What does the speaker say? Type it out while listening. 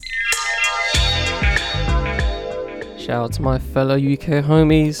Shout out to my fellow UK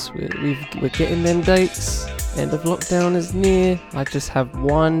homies. We're getting them dates. End of lockdown is near. I just have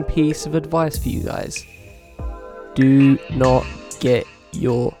one piece of advice for you guys. Do not get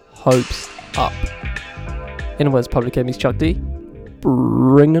your hopes up. In the words of Public Enemy's Chuck D,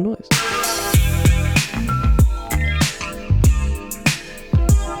 bring the noise.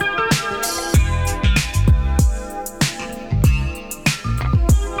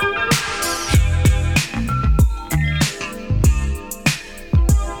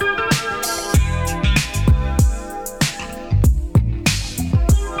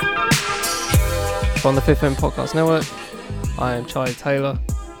 From the Fifth M Podcast Network, I am Charlie Taylor,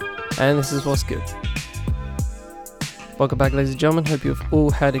 and this is What's Good. Welcome back, ladies and gentlemen. Hope you've all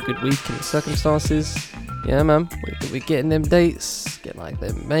had a good week in the circumstances. Yeah, man, we're getting them dates, getting like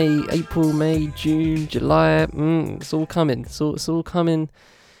them April, May, June, July. It's all coming. It's all coming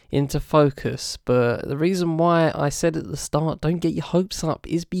into focus. But the reason why I said at the start, don't get your hopes up,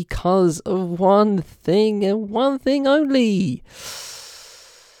 is because of one thing and one thing only.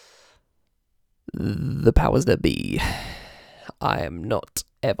 The powers that be. I am not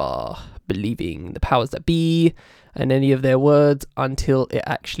ever believing the powers that be and any of their words until it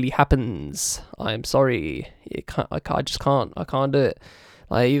actually happens. I'm sorry. I just can't. I can't do it.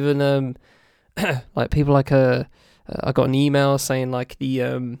 Like even like people like I got an email saying like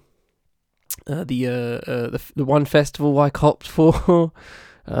the one festival I copped for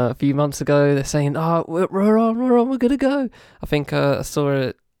a few months ago. They're saying, we're on, we're gonna go. I think I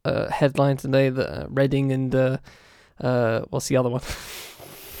saw a headline today that Reading and what's the other one?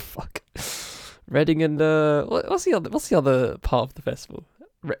 Fuck. Reading and what's the other part of the festival?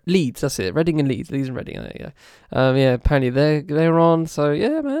 Leeds, that's it. Reading and Leeds and Reading. There you go. Yeah, apparently they're on. So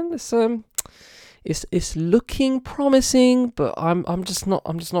yeah, man, it's looking promising, but I'm just not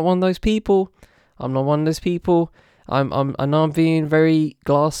one of those people. I'm not one of those people. I know I'm being very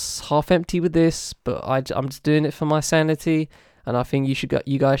glass half empty with this, but I'm just doing it for my sanity. And I think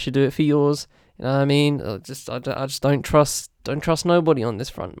you guys should do it for yours. You know what I mean? I just don't trust nobody on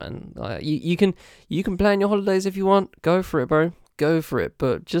this front, man. You can plan your holidays if you want. Go for it, bro. Go for it.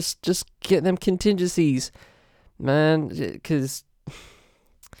 But just get them contingencies, man. Because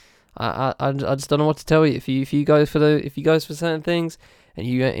I just don't know what to tell you. If you go for certain things and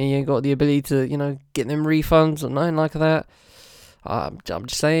you ain't got the ability to get them refunds or nothing like that. I'm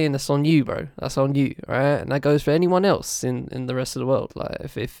just saying, that's on you, bro. That's on you, right? And that goes for anyone else in the rest of the world. Like,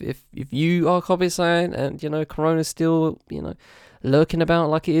 if you are COVID-19 and Corona's still lurking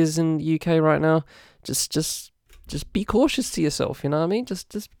about like it is in the UK right now, just be cautious to yourself. You know what I mean?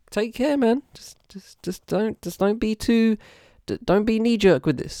 Just take care, man. Just don't be too. Don't be knee jerk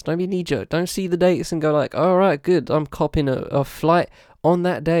with this. Don't be knee jerk. Don't see the dates and go like, all right, good, I'm copping a flight on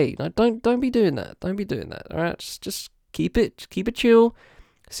that day. No, don't be doing that. Don't be doing that. All right, just. Keep it chill.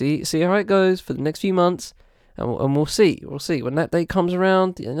 See how it goes for the next few months, and we'll see when that date comes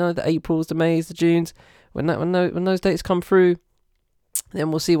around. The Aprils, the Mays, the Junes. When those dates come through,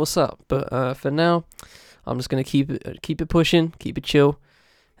 then we'll see what's up. But for now, I'm just gonna keep it pushing, keep it chill,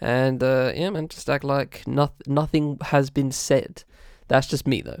 and yeah, man, just act like nothing has been said. That's just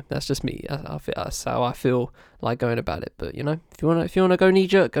me though. That's just me. That's how I feel like going about it. But if you wanna go knee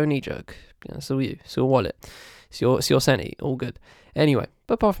jerk, go knee jerk. So you, so wallet. It's your sanity, all good. Anyway,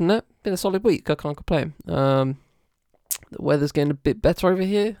 but apart from that, been a solid week. I can't complain. The weather's getting a bit better over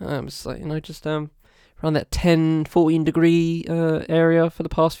here. It's like just around that 10-14 degree area for the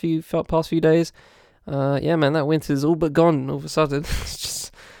past few days. Yeah, man, that winter's all but gone all of a sudden. It's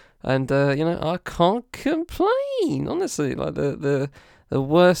just, and I can't complain. Honestly, like the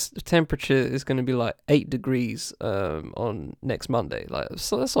worst temperature is going to be like 8 degrees on next Monday. Like,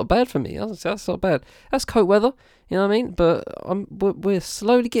 so that's not bad for me. That's not bad. That's coat weather, you know what I mean? But we're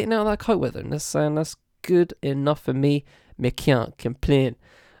slowly getting out of that coat weather, and that's good enough for me. Me can't complain.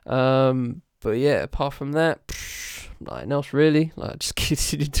 But yeah, apart from that, nothing else really. Like, just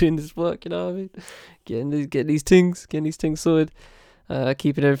continue doing this work, you know what I mean? Getting these things sorted.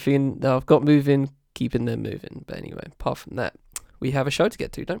 Keeping everything that I've got moving, keeping them moving. But anyway, apart from that, we have a show to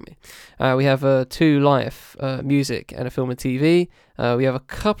get to, don't we? We have 2 live music and a film and TV. We have a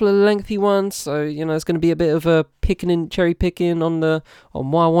couple of lengthy ones, so it's going to be a bit of a cherry picking on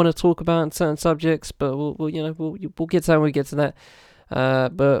what I want to talk about in certain subjects. But we'll get to that when we get to that.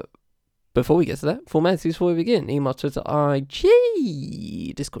 But before we get to that, formalities before we begin: email, Twitter,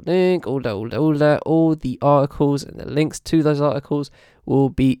 IG, Discord link, all that. All the articles and the links to those articles will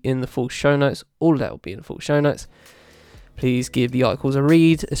be in the full show notes. All of that will be in the full show notes. Please give the articles a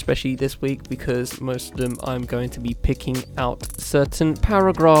read, especially this week, because most of them I'm going to be picking out certain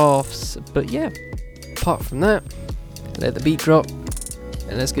paragraphs. But yeah, apart from that, let the beat drop,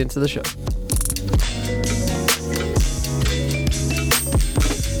 and let's get into the show.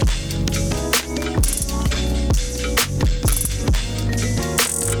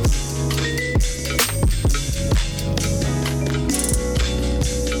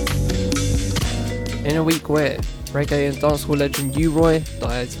 In a week where reggae and dancehall legend U-Roy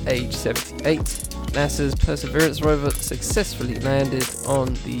died aged 78, NASA's Perseverance rover successfully landed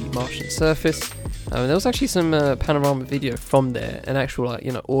on the Martian surface. There was actually some panorama video from there and actual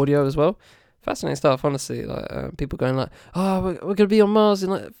audio as well. Fascinating stuff, honestly. People going like, "Oh, we're gonna be on Mars in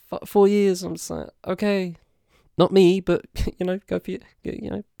like 4 years." I'm just like, okay, not me, but go for it.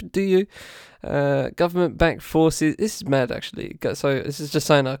 Do you? Government-backed forces. This is mad, actually. So this is just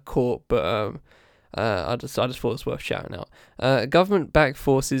saying a court, but I just thought it was worth shouting out. Government-backed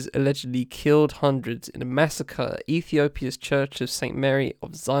forces allegedly killed hundreds in a massacre at Ethiopia's Church of St. Mary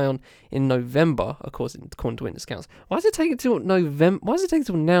of Zion in November, according to witness accounts. Why does it take until November? Why does it take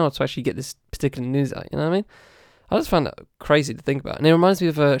until now to actually get this particular news out? You know what I mean? I just found that crazy to think about. And it reminds me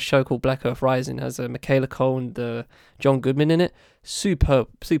of a show called Black Earth Rising. It has Michaela Cole and John Goodman in it. Superb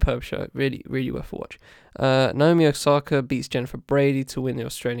show. Really, really worth a watch. Naomi Osaka beats Jennifer Brady to win the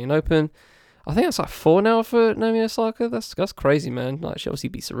Australian Open. I think that's like 4 now for Naomi Osaka. That's crazy, man. Like, she obviously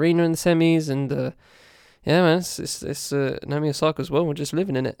beat Serena in the semis, and yeah, man, it's Naomi Osaka as well. We're just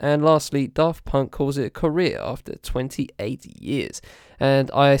living in it. And lastly, Daft Punk calls it a career after 28 years. And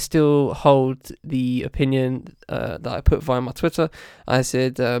I still hold the opinion that I put via my Twitter. I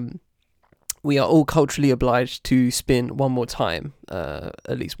said, we are all culturally obliged to spin one more time,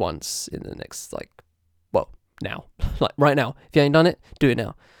 at least once in the next, now. Like, right now. If you ain't done it, do it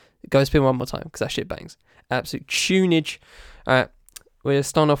now. Go spin one more time, because that shit bangs. Absolute tunage. Alright, we're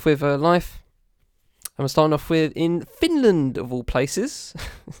starting off with life. And we're starting off with in Finland, of all places.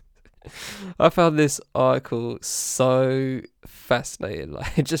 I found this article so fascinating.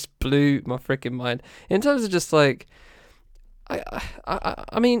 Like, it just blew my freaking mind. In terms of just like,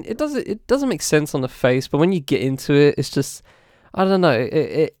 I mean, it doesn't make sense on the face, but when you get into it, it's just, I don't know.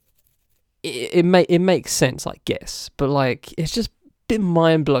 It makes sense, I guess, but like, it's just bit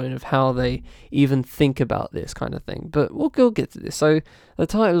mind blown of how they even think about this kind of thing, but we'll get to this. So the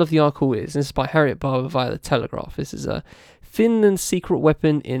title of the article is, this is by Harriet Barber via The Telegraph. This is a Finland's secret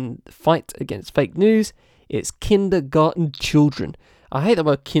weapon in fight against fake news. It's kindergarten children. I hate the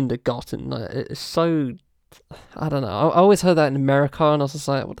word kindergarten. It's so, I don't know. I always heard that in America, and I was just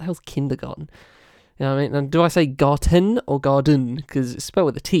like, what the hell's kindergarten? You know what I mean? And do I say garten or garden? Because it's spelled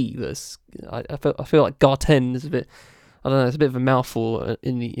with a T. I feel like garten is a bit, I don't know, it's a bit of a mouthful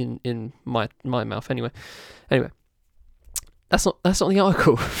in my mouth anyway. Anyway, that's not the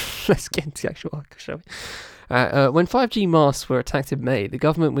article. Let's get into the actual article, shall we? When 5G masks were attacked in May, the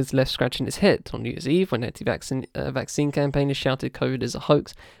government was left scratching its head. On New Year's Eve, when anti-vaccine campaigners shouted COVID is a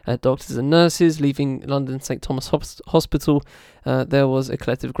hoax at doctors and nurses leaving London St Thomas Hospital, there was a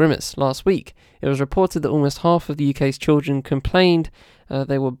collective grimace. Last week, it was reported that almost half of the UK's children complained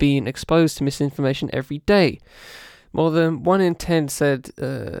they were being exposed to misinformation every day. More than 1 in 10 said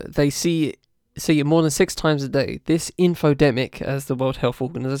they see it more than 6 times a day. This infodemic, as the World Health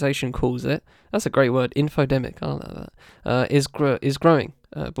Organization calls it, that's a great word, infodemic, I don't know that, is growing.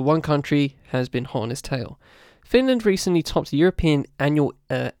 But one country has been hot on its tail. Finland recently topped the European annual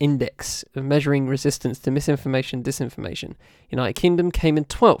index of measuring resistance to misinformation and disinformation. United Kingdom came in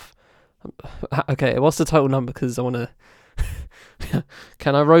 12th. Okay, what's the total number? Because I want to...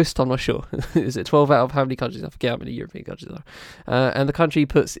 Can I roast? I'm not sure. Is it 12 out of how many countries? I forget how many European countries there are. And the country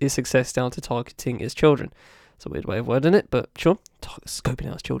puts its success down to targeting its children. It's a weird way of wording it, but sure. Scoping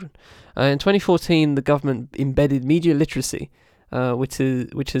out its children. In 2014, the government embedded media literacy, which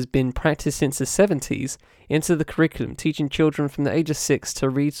has been practiced since the 70s, into the curriculum, teaching children from the age of 6 to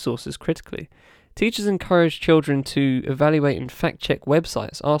read sources critically. Teachers encourage children to evaluate and fact-check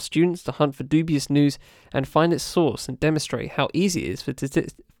websites, ask students to hunt for dubious news and find its source, and demonstrate how easy it is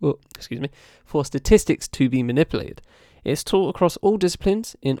for statistics to be manipulated. It's taught across all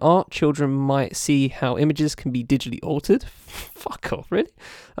disciplines. In art, children might see how images can be digitally altered. Fuck off, really?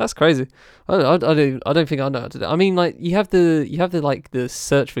 That's crazy. I don't think I know how to do that. I mean, like, you have the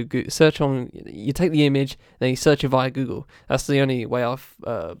search on. You take the image, then you search it via Google. That's the only way I've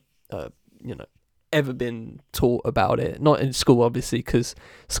ever been taught about it. Not in school, obviously, because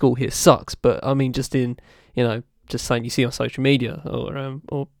school here sucks, but I mean just in, just saying you see on social media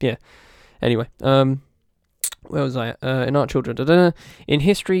or yeah. Anyway, where was I? In art, children. In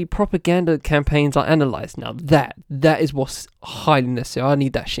history, propaganda campaigns are analysed. Now that is what's highly necessary. I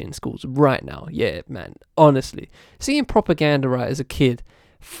need that shit in schools right now. Yeah, man. Honestly, seeing propaganda right as a kid,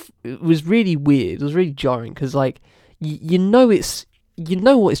 it was really weird. It was really jarring because, like, you know you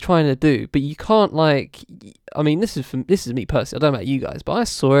know what it's trying to do, but you can't I mean, this is me personally. I don't know about you guys, but I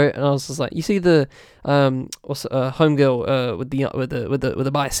saw it and I was just like, you see the homegirl with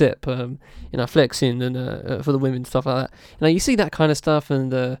the bicep, flexing and for the women, stuff like that. You see that kind of stuff,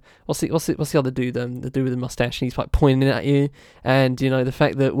 and what's the other dude? The dude with the mustache, and he's like pointing at you, and the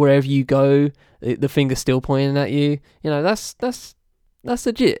fact that wherever you go, the finger's still pointing at you. That's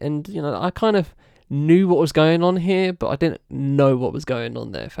legit, and I kind of knew what was going on here, but I didn't know what was going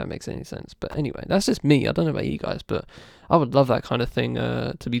on there, if that makes any sense. But anyway, that's just me. I don't know about you guys, but I would love that kind of thing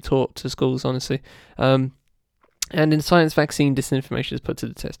to be taught to schools, honestly. And in science, vaccine disinformation is put to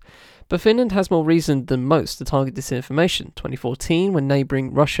the test. But Finland has more reason than most to target disinformation. 2014, when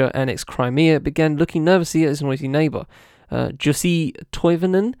neighbouring Russia annexed Crimea, began looking nervously at its noisy neighbour. Jussi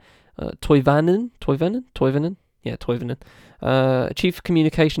Toivonen, Chief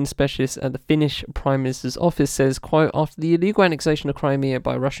Communications Specialist at the Finnish Prime Minister's office, says, quote, after the illegal annexation of Crimea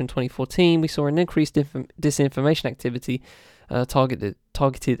by Russia in 2014, we saw an increased disinformation activity targeted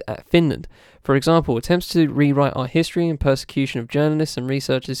at Finland. For example, attempts to rewrite our history and persecution of journalists and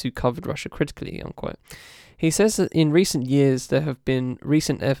researchers who covered Russia critically, unquote. He says that in recent years there have been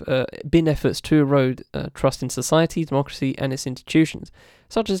efforts to erode trust in society, democracy and its institutions,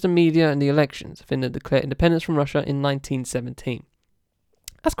 such as the media and the elections. Finland declared independence from Russia in 1917.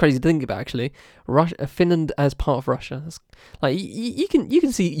 That's crazy to think about, actually. Finland as part of Russia. That's, you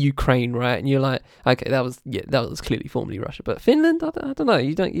can see Ukraine, right? And you're like, okay, that was clearly formerly Russia. But Finland, I don't know.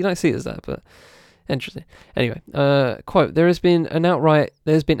 You don't see it as that, but interesting. Anyway, quote, there's been outright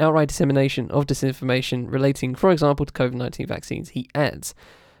dissemination of disinformation relating, for example, to COVID-19 vaccines, he adds.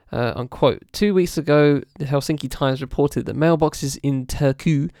 Unquote. 2 weeks ago, the Helsinki Times reported that mailboxes in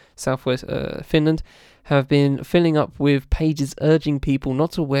Turku, southwest Finland, have been filling up with pages urging people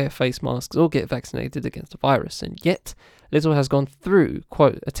not to wear face masks or get vaccinated against the virus, and yet little has gone through.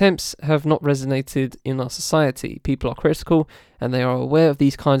 Quote, attempts have not resonated in our society. People are critical and they are aware of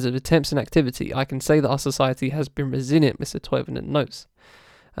these kinds of attempts and activity. I can say that our society has been resilient, Mr. Toivonen notes.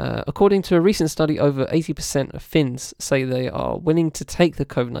 According to a recent study, over 80% of Finns say they are willing to take the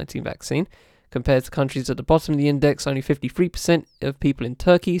COVID-19 vaccine. Compared to countries at the bottom of the index, only 53% of people in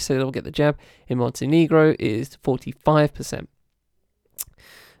Turkey say they'll get the jab. In Montenegro, it is 45%.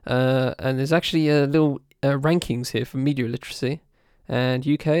 And there's actually a little rankings here for media literacy. And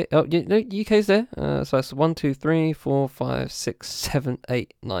UK, UK's there. So that's 1, 2, 3, 4, 5, 6, 7,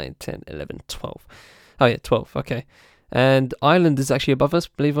 8, 9, 10, 11, 12. Oh yeah, 12, okay. And Ireland is actually above us,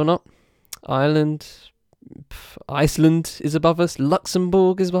 believe it or not. Iceland is above us.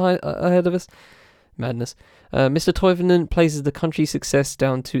 Luxembourg is ahead of us. Madness. Mr. Toivonen places the country's success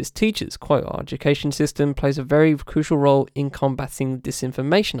down to its teachers. Quote, our education system plays a very crucial role in combating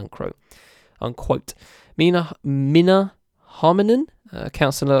disinformation, unquote. Minna Harmonen,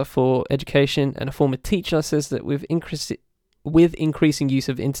 counsellor for education and a former teacher, says that with increasing use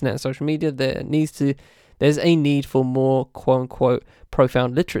of internet and social media, there's a need for more quote-unquote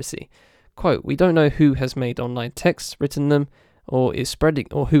profound literacy. Quote, we don't know who has made online texts, written them, or who is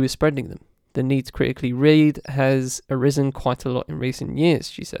spreading them. The need to critically read has arisen quite a lot in recent years,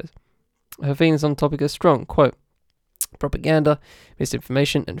 she says. Her feelings on the topic are strong. Quote, propaganda,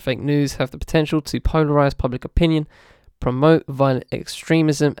 misinformation, and fake news have the potential to polarize public opinion, promote violent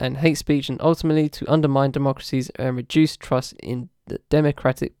extremism and hate speech, and ultimately to undermine democracies and reduce trust in the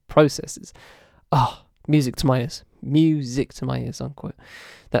democratic processes. Music to my ears, unquote.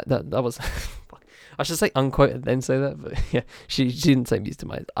 That was I should say unquote and then say that, but yeah, she didn't say music to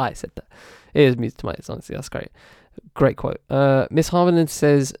my ears. I said that. It is music to my ears, honestly. That's great. Great quote. Miss Harmonen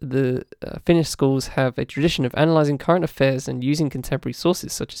says the Finnish schools have a tradition of analysing current affairs and using contemporary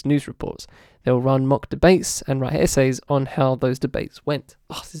sources such as news reports. They'll run mock debates and write essays on how those debates went.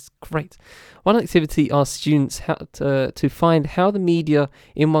 This is great. One activity asks students how to find how the media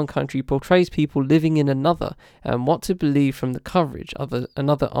in one country portrays people living in another and what to believe from the coverage.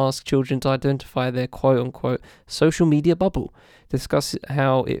 Another asks children to identify their quote-unquote social media bubble, discuss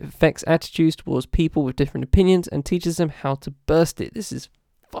how it affects attitudes towards people with different opinions, and teaches them how to burst it. This is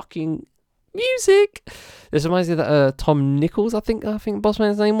fucking music. This reminds me of that Tom Nichols, I think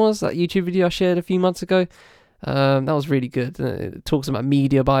Bossman's name was, that YouTube video I shared a few months ago. That was really good. It talks about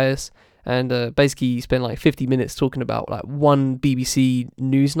media bias, and basically you spend like 50 minutes talking about like one BBC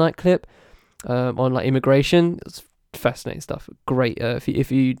Newsnight clip on like immigration. It's fascinating stuff. Great.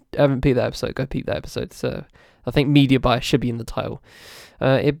 If you haven't peeped that episode, go peep that episode. So I think media bias should be in the title.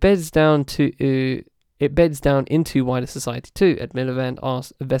 It beds down into wider society too. Ed Miliband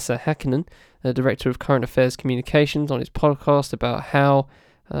asked Vesa Häkkinen, the director of current affairs communications, on his podcast about how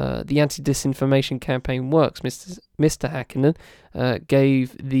the anti-disinformation campaign works. Mr. Hakkinen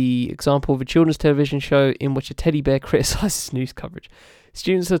gave the example of a children's television show in which a teddy bear criticizes news coverage.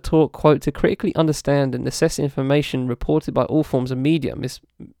 Students are taught, quote, to critically understand and assess information reported by all forms of media, Miss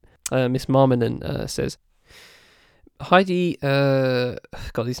Marmanen says. Heidi,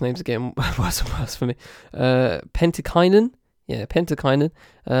 got these names again, worse and worse for me. Pentikainen,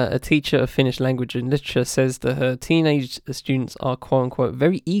 a teacher of Finnish language and literature, says that her teenage students are, quote unquote,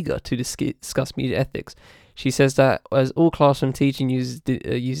 very eager to discuss media ethics. She says that as all classroom teaching uses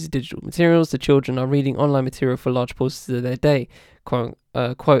digital materials, the children are reading online material for large portions of their day. Quote,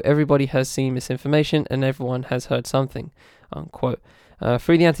 everybody has seen misinformation and everyone has heard something, unquote. Though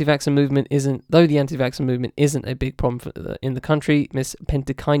the anti-vaxxer movement isn't a big problem in the country, Ms.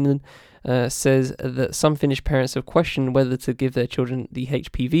 Pentikainen says that some Finnish parents have questioned whether to give their children the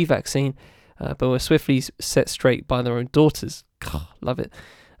HPV vaccine, but were swiftly set straight by their own daughters. Love it.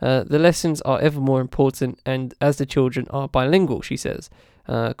 The lessons are ever more important, and as the children are bilingual, she says,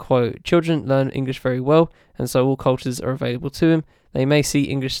 quote, children learn English very well, and so all cultures are available to them. They may see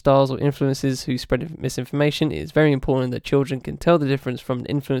English stars or influencers who spread misinformation. It is very important that children can tell the difference from the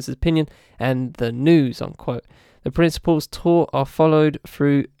influencer's opinion and the news, unquote. The principles taught are followed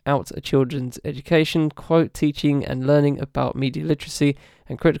throughout a children's education. Quote, teaching and learning about media literacy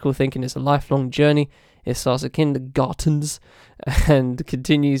and critical thinking is a lifelong journey. It starts at kindergartens and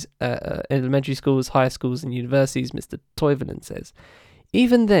continues at elementary schools, high schools and universities, Mr. Toivonen says.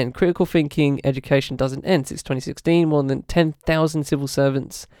 Even then, critical thinking education doesn't end. Since 2016, more than 10,000 civil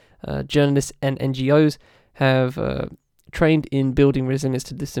servants, journalists and NGOs have trained in building resilience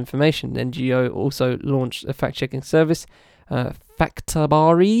to disinformation. The NGO also launched a fact-checking service,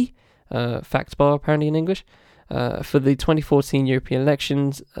 Factbar apparently in English, for the 2014 European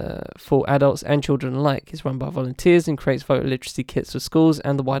elections for adults and children alike. It's run by volunteers and creates voter literacy kits for schools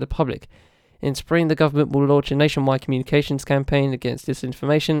and the wider public. In spring, the government will launch a nationwide communications campaign against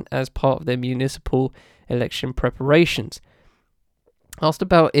disinformation as part of their municipal election preparations. Asked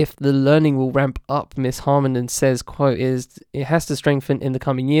about if the learning will ramp up, Ms. Harmanen says, quote, it has to strengthen in the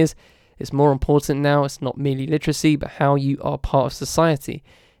coming years. It's more important now. It's not merely literacy, but how you are part of society,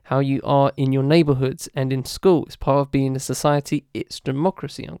 how you are in your neighborhoods and in school. It's part of being a society. It's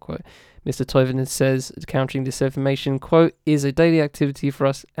democracy, unquote. Mr. Toivonen says countering disinformation, quote, is a daily activity for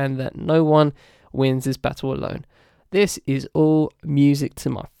us and that no one wins this battle alone. This is all music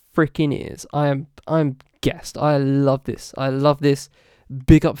to my freaking ears. I'm gassed. I love this.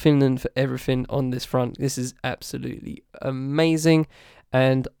 Big up Finland for everything on this front. This is absolutely amazing.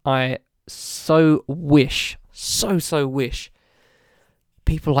 And I so wish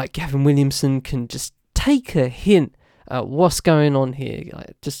people like Gavin Williamson can just take a hint at what's going on here.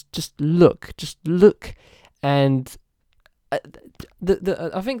 Like, just look, and I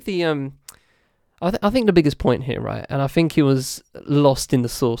think I think the biggest point here, right, and I think it was lost in the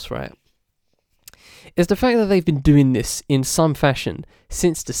source, right, is the fact that they've been doing this in some fashion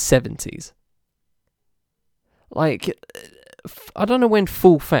since the 70s. Like, I don't know when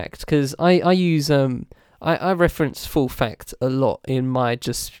Full Fact, because I use I reference Full Fact a lot in my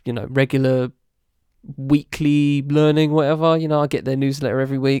just, regular weekly learning, whatever. I get their newsletter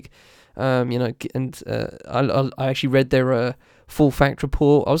every week, and I actually read their Full Fact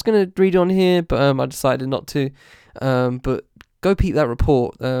report. I was going to read it on here, but I decided not to. But go peep that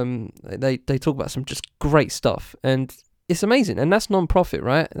report. They talk about some just great stuff, and it's amazing. And that's non-profit,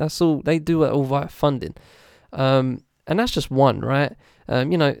 right? That's all they do, it all via funding. And that's just one, right?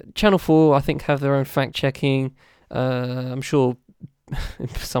 Channel 4, I think, have their own fact checking. I'm sure in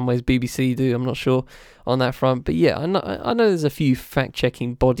some ways BBC do, I'm not sure on that front. But yeah, I know there's a few fact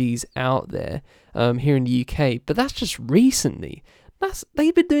checking bodies out there here in the UK, but that's just recently.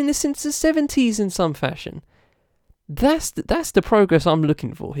 They've been doing this since the 70s in some fashion. That's the progress I'm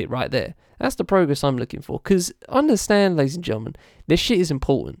looking for here, right there. That's the progress I'm looking for. Because understand, ladies and gentlemen, this shit is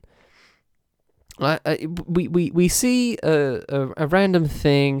important. We see a random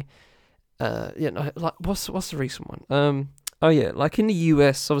thing. Like what's the recent one? Like in the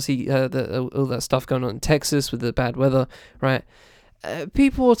US, obviously all that stuff going on in Texas with the bad weather, right?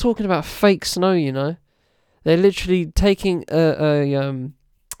 People are talking about fake snow. They're literally taking a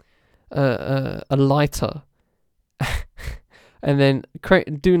lighter and then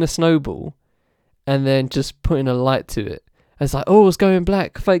doing a snowball, and then just putting a light to it. It's like, oh, it's going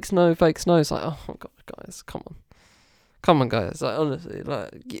black, fake snow. It's like, oh my god, guys, come on, guys. Like, honestly,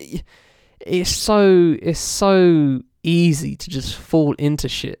 like, it's so easy to just fall into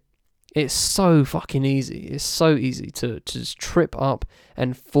shit. It's so fucking easy. It's so easy to just trip up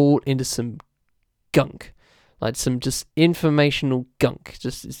and fall into some gunk. like some just informational gunk.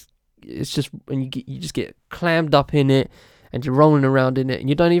 It's just, and you just get clammed up in it, and you're rolling around in it, and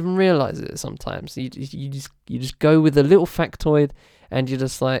you don't even realize it sometimes. You just go with a little factoid, and you're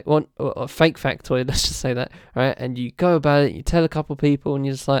just like, or a fake factoid, let's just say that, right? And you go about it, you tell a couple people, and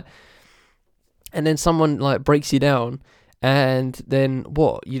you're just like, and then someone like breaks you down, and then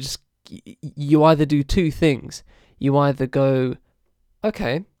what? You either do two things. You either go,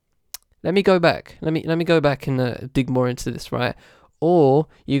 okay, let me go back. Let me go back and dig more into this, right? Or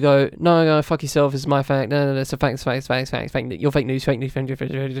you go, no, fuck yourself. It's my fact. No, it's a fact. You're fake news.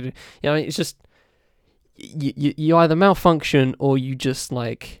 You know, it's just you either malfunction or you just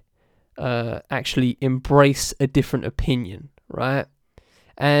like actually embrace a different opinion, right?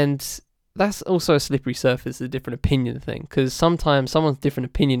 And that's also a slippery surface, the different opinion thing, because sometimes someone's different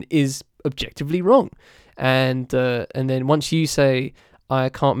opinion is objectively wrong, and then once you say, I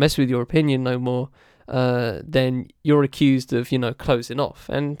can't mess with your opinion no more, then you're accused of, closing off.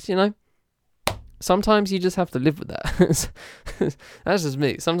 And, sometimes you just have to live with that. That's just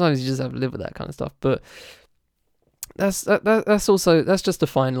me. Sometimes you just have to live with that kind of stuff. But that's just a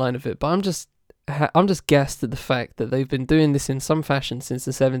fine line of it. But I'm just gassed at the fact that they've been doing this in some fashion since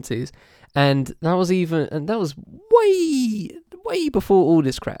the 70s. And that was way before all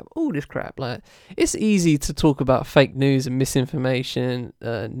this crap. Like, it's easy to talk about fake news and misinformation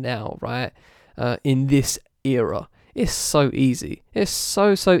now, right? In this era, it's so easy. It's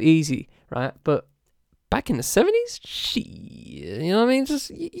so easy, right? But back in the 70s, you know what I mean?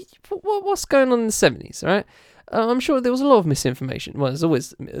 Just what's going on in the 70s, right? I'm sure there was a lot of misinformation. Well, there's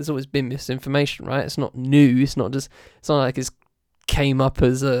always been misinformation, right? It's not new. It's not like it's came up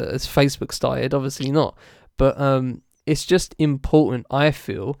as Facebook started. Obviously not. But it's just important, I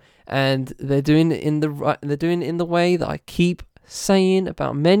feel, and they're doing it in the way that I keep saying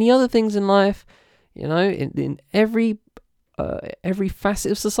about many other things in life. In every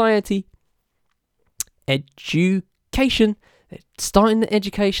facet of society, education. They're starting the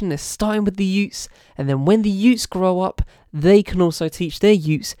education, they're starting with the youths, and then when the youths grow up, they can also teach their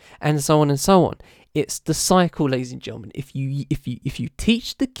youths, and so on and so on. It's the cycle, ladies and gentlemen. If you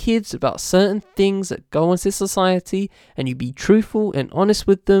teach the kids about certain things that go into society, and you be truthful and honest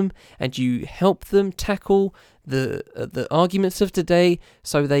with them, and you help them tackle the arguments of today,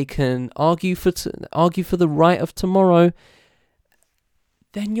 so they can argue for the right of tomorrow,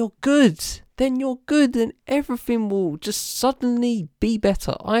 then you're good. And everything will just suddenly be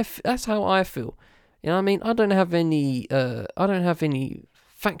better. That's how I feel. You know what I mean? I don't have any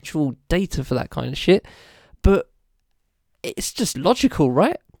factual data for that kind of shit, but it's just logical,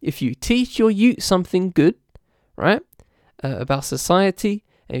 right? If you teach your youth something good, right, about society,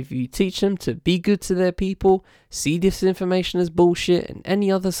 if you teach them to be good to their people, see disinformation as bullshit and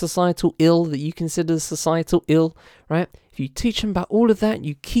any other societal ill that you consider societal ill, right? If you teach them about all of that,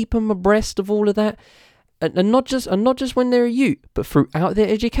 you keep them abreast of all of that, and not just when they're a youth, but throughout their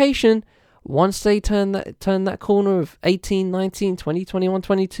education, once they turn that corner of 18, 19, 20, 21,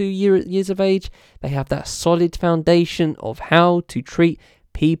 22 years of age, they have that solid foundation of how to treat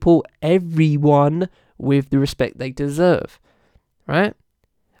people, everyone, with the respect they deserve, right?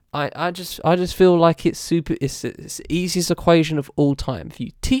 I just feel like it's the easiest equation of all time. If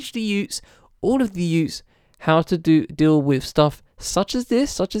you teach all of the youths, how to deal with stuff such as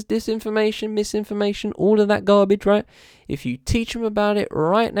disinformation, misinformation, all of that garbage, right? If you teach them about it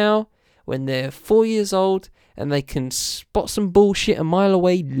right now, when they're 4 years old, and they can spot some bullshit a mile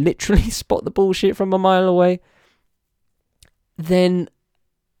away, literally spot the bullshit from a mile away, then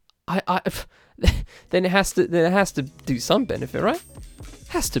then it has to do some benefit, right?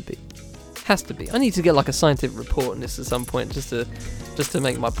 Has to be. I need to get like a scientific report on this at some point, just to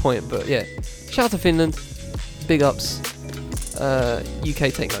make my point. But yeah, shout out to Finland, big ups.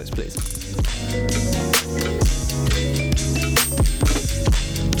 UK, take notes, please.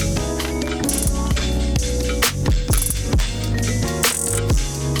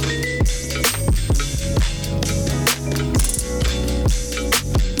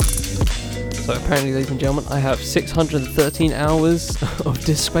 So apparently, ladies and gentlemen, I have 613 hours of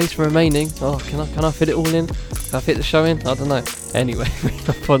disk space remaining. Oh, can I fit it all in? Can I fit the show in? I don't know. Anyway, we're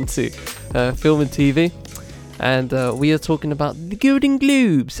up on to film and TV. And we are talking about the Golden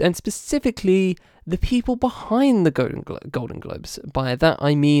Globes, and specifically the people behind the Golden Globes. By that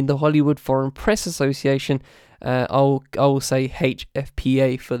I mean the Hollywood Foreign Press Association. I'll say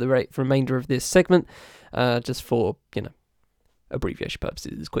HFPA for the remainder of this segment, just for abbreviation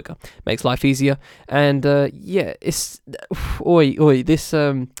purposes. It's quicker, makes life easier. And it's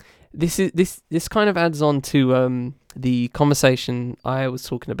this kind of adds on to the conversation I was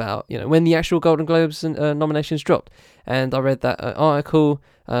talking about, when the actual Golden Globes nominations dropped. And I read that article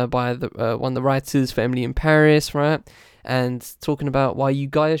by one of the writers for Emily in Paris, right? And talking about why you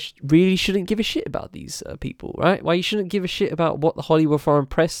guys really shouldn't give a shit about these people, right? Why you shouldn't give a shit about what the Hollywood Foreign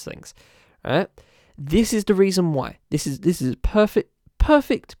Press thinks, right? This is the reason why. This is perfect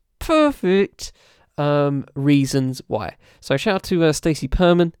reasons why. So shout out to Stacey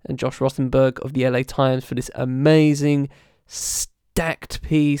Perman and Josh Rothenberg of the LA Times for this amazing stacked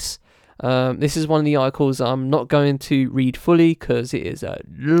piece. This is one of the articles I'm not going to read fully because it is a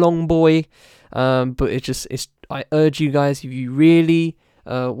long boy, but I urge you guys, if you really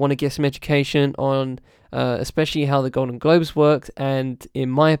want to get some education on especially how the Golden Globes worked, and in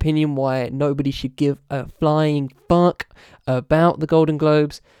my opinion why nobody should give a flying fuck about the Golden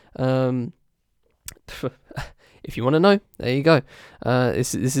Globes, if you want to know, there you go.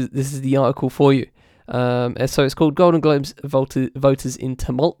 This is the article for you. So it's called Golden Globes Voters in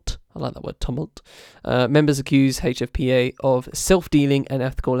Tumult. I like that word, tumult. Members accuse HFPA of self-dealing and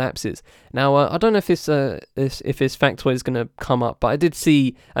ethical lapses. Now, I don't know if this factoid is going to come up, but I did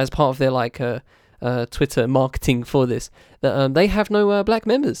see as part of their Twitter marketing for this that they have no black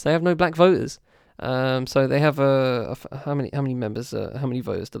members. They have no black voters. So they have how many members? How many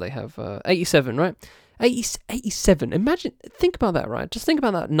voters do they have? 87, right? 87. Think about that, right? Just think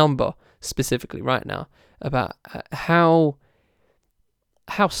about that number specifically right now, about how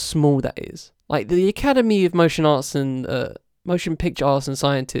small that is. Like the Academy of Motion Arts and Motion Picture Arts and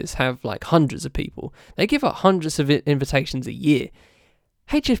Scientists have like hundreds of people. They give out hundreds of invitations a year.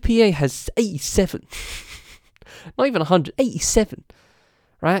 HFPA has 87. Not even 100, 87.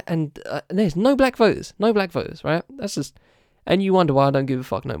 Right? And there's no black voters, right? That's just, and you wonder why I don't give a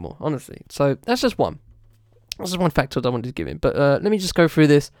fuck no more, honestly. So that's just one. That's just one factor I wanted to give in. But let me just go through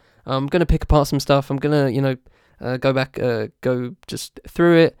this. I'm going to pick apart some stuff. I'm going to, go back, go just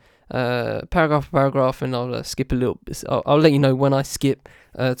through it, paragraph by paragraph, and I'll skip a little bit. I'll let you know when I skip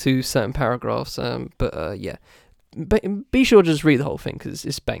to certain paragraphs. Yeah. But be sure to just read the whole thing because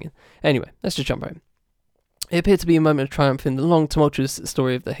it's banging. Anyway, let's just jump right in. It appeared to be a moment of triumph in the long, tumultuous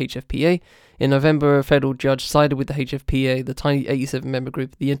story of the HFPA. In November, a federal judge sided with the HFPA, the tiny 87-member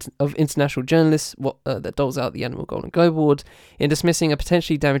group of international journalists that doles out the annual Golden Globe Awards, in dismissing a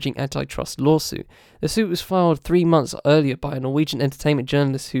potentially damaging antitrust lawsuit. The suit was filed 3 months earlier by a Norwegian entertainment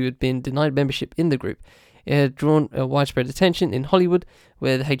journalist who had been denied membership in the group. It had drawn widespread attention in Hollywood,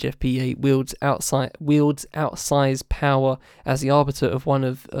 where the HFPA wields outsized power as the arbiter of one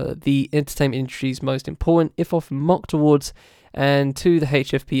of the entertainment industry's most important, if often mocked, awards, and to the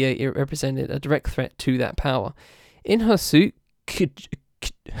HFPA it represented a direct threat to that power. In her suit,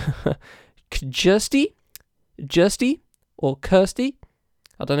 Kirsty, or Kirsty,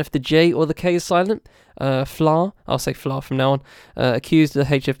 I don't know if the J or the K is silent, Flahr, I'll say Flahr from now on, accused the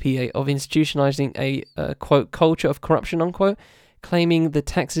HFPA of institutionalizing a quote, culture of corruption, unquote, claiming the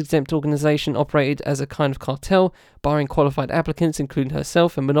tax-exempt organization operated as a kind of cartel, barring qualified applicants, including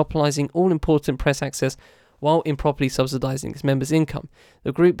herself, and monopolizing all important press access while improperly subsidizing its members' income.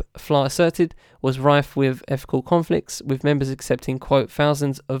 The group, Flahr asserted, was rife with ethical conflicts, with members accepting, quote,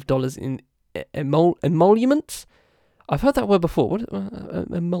 thousands of dollars in emoluments. I've heard that word before. What?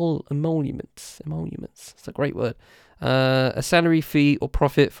 Emoluments. It's a great word. A salary, fee, or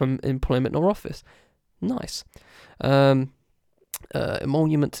profit from employment or office. Nice.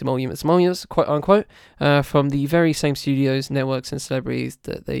 Emoluments, quote unquote, from the very same studios, networks, and celebrities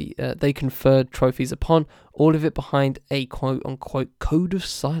that they conferred trophies upon, all of it behind a quote unquote code of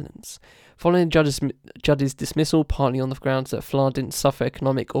silence. Following the judge's dismissal, partly on the grounds that Flahr didn't suffer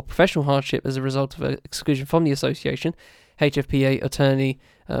economic or professional hardship as a result of her exclusion from the association, HFPA attorney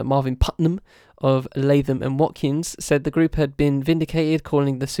Marvin Putnam of Latham and Watkins said the group had been vindicated,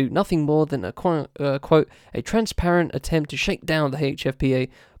 calling the suit nothing more than a quote, a transparent attempt to shake down the HFPA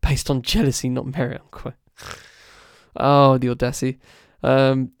based on jealousy, not merit, unquote. Oh, the audacity.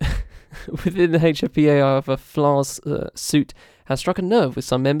 Within the HFPA, however, Flahr's suit has struck a nerve with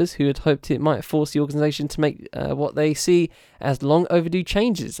some members who had hoped it might force the organisation to make what they see as long overdue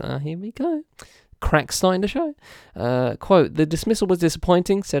changes. Here we go. Crack starting to show. Quote, the dismissal was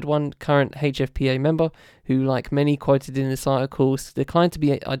disappointing, said one current HFPA member, who, like many quoted in this article, declined to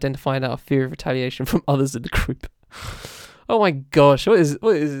be identified out of fear of retaliation from others in the group. Oh my gosh, what is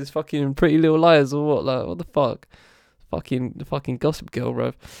this, fucking Pretty Little Liars or what? Like, what the fuck? The fucking Gossip Girl,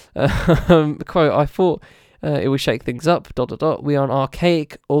 bro. Quote, I thought it would shake things up, ... We are an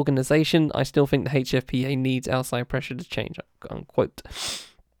archaic organisation. I still think the HFPA needs outside pressure to change, unquote.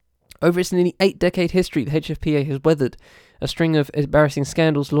 Over its nearly 8-decade history, the HFPA has weathered a string of embarrassing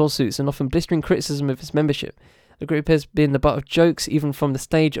scandals, lawsuits, and often blistering criticism of its membership. The group has been the butt of jokes even from the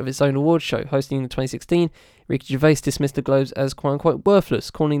stage of its own awards show. Hosting in 2016, Ricky Gervais dismissed the Globes as quote-unquote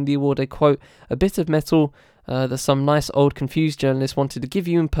worthless, calling the award a quote, a bit of metal that some nice old confused journalist wanted to give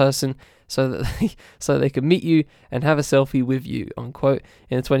you in person so that they could meet you and have a selfie with you, unquote.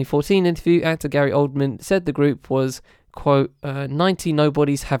 In a 2014 interview, actor Gary Oldman said the group was, quote, 90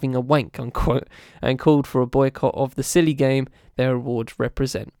 nobodies having a wank, unquote, and called for a boycott of the silly game their awards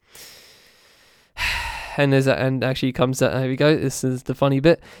represent. And there's that, and actually comes that, here we go, this is the funny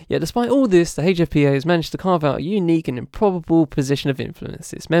bit. Yet despite all this, the HFPA has managed to carve out a unique and improbable position of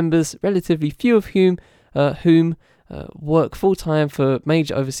influence. Its members, relatively few of whom work full-time for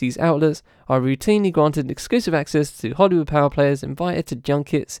major overseas outlets, are routinely granted exclusive access to Hollywood power players, invited to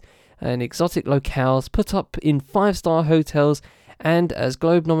junkets and exotic locales, put up in 5-star hotels, and as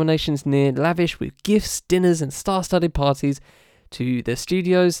Globe nominations near, lavish with gifts, dinners and star-studded parties to the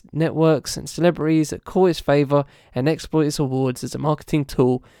studios, networks and celebrities that call its favour and exploit its awards as a marketing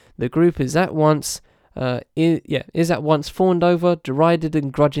tool. The group is at once fawned over, derided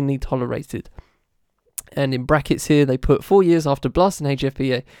and grudgingly tolerated. And in brackets here, they put 4 years after Blast and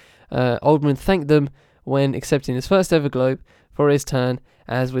HFPA, Oldman thanked them when accepting his first ever Globe for his turn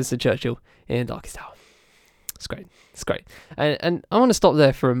as Winston Churchill in Darkest Hour. It's great. And I want to stop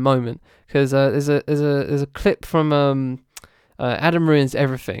there for a moment because there's a clip from Adam Ruins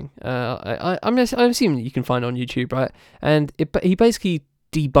Everything. I'm assuming you can find it on YouTube, right? And he basically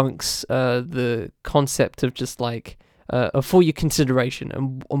debunks the concept of just like for your consideration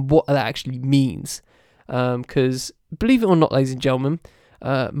and what that actually means. Because believe it or not, ladies and gentlemen,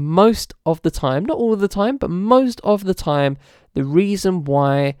 most of the time, not all of the time, but most of the time, the reason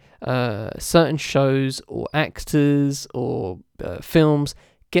why certain shows or actors or films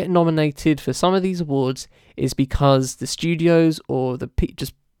get nominated for some of these awards is because the studios or the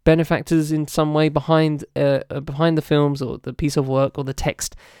just benefactors in some way behind the films or the piece of work or the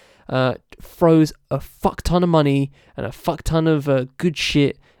text throws a fuck ton of money and a fuck ton of good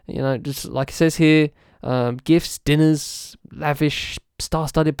shit, just like it says here, gifts, dinners, lavish,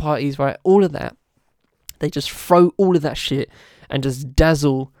 star-studded parties, right? All of that. They just throw all of that shit and just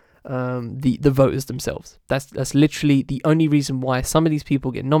dazzle the voters themselves. That's literally the only reason why some of these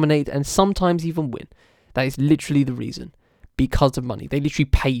people get nominated and sometimes even win. That is literally the reason. Because of money. They literally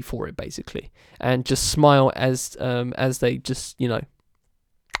pay for it, basically. And just smile as they just, you know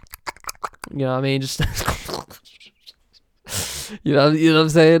what I mean? Just... you know what I'm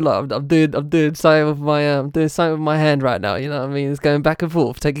saying? Like I'm doing something with my hand right now. You know what I mean? It's going back and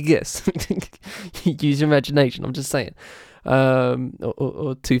forth. Take a guess. Use your imagination. I'm just saying.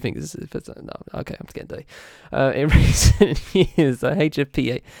 Or two fingers. No, okay, I'm getting dirty. In recent years,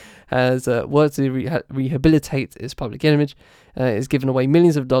 HFPA has worked to rehabilitate its public image. It's given away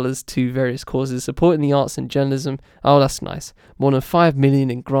millions of dollars to various causes supporting the arts and journalism. Oh, that's nice. More than $5 million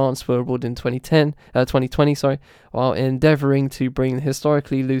in grants were awarded in 2020, while endeavouring to bring the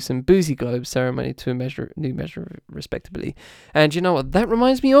historically loose and boozy Globe ceremony to a new measure, respectably. And you know what that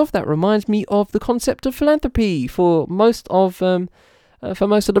reminds me of? That reminds me of the concept of philanthropy for most of the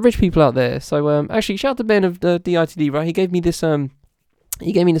rich people out there. So actually, shout out to Ben of the DITD, right? He gave me this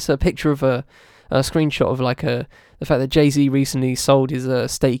picture of a screenshot of the fact that Jay-Z recently sold his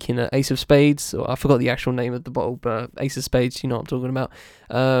stake in Ace of Spades, or I forgot the actual name of the bottle, but Ace of Spades, you know what I'm talking about.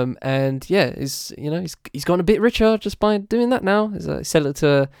 And yeah, he's gotten a bit richer just by doing that now. He sold it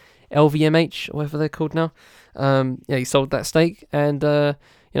to LVMH, or whatever they're called now. He sold that stake, and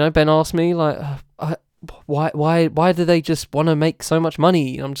Ben asked me why do they just want to make so much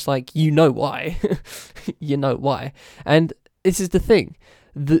money? And I'm just like, why. Why. And this is the thing.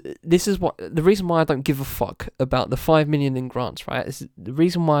 This is the reason why I don't give a fuck about the 5 million in grants, right? This is the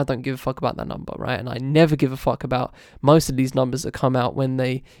reason why I don't give a fuck about that number, right? And I never give a fuck about most of these numbers that come out when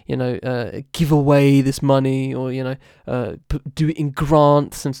they, give away this money or, do it in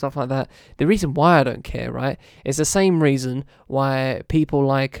grants and stuff like that. The reason why I don't care, right, is the same reason why people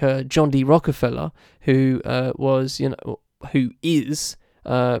like John D. Rockefeller, who is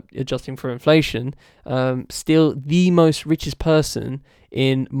adjusting for inflation, still the most richest person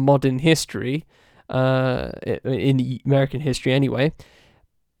in modern history, in American history anyway,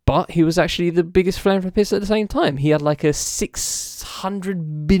 but he was actually the biggest philanthropist at the same time. He had like a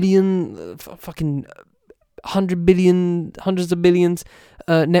 600 billion, fucking 100 billion, hundreds of billions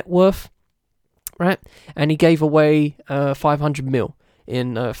net worth, right? And he gave away 500 mil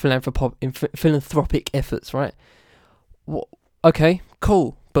in philanthropic efforts, right? Okay,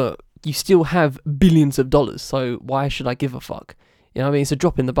 cool, but you still have billions of dollars, so why should I give a fuck? You know what I mean? It's a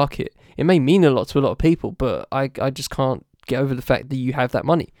drop in the bucket. It may mean a lot to a lot of people, but I just can't get over the fact that you have that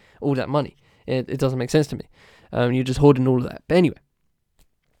money, all that money. It doesn't make sense to me. You're just hoarding all of that. But anyway,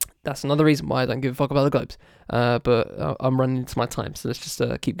 that's another reason why I don't give a fuck about the Globes. But I'm running into my time, so let's just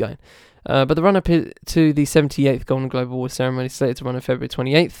keep going. But the run-up to the 78th Golden Globe Awards ceremony slated to run on February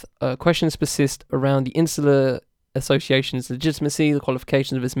 28th. Questions persist around the Insular Association's legitimacy, the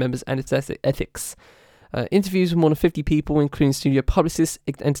qualifications of its members, and its ethics. Interviews with more than 50 people, including studio publicists,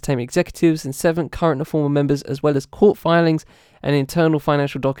 entertainment executives, and 7 current and former members, as well as court filings and internal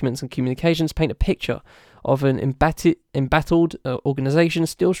financial documents and communications, paint a picture of an embattled organisation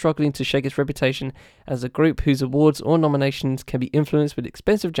still struggling to shake its reputation as a group whose awards or nominations can be influenced with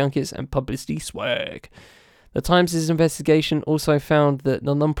expensive junkets and publicity swag. The Times' investigation also found that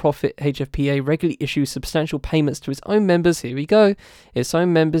the non-profit HFPA regularly issues substantial payments to its own members, its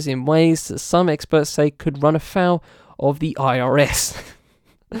own members in ways that some experts say could run afoul of the IRS,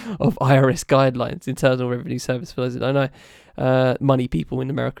 of IRS guidelines, Internal Revenue Service, for those that don't know, money people in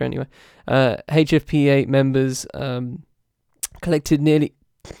America anyway. HFPA members collected nearly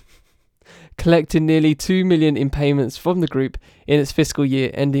 $2 million in payments from the group in its fiscal year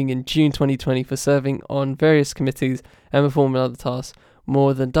ending in June 2020 for serving on various committees and performing other tasks,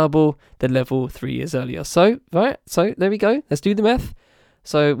 more than double the level 3 years earlier. So there we go. Let's do the math.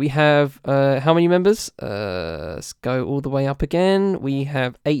 So we have how many members? Let's go all the way up again. We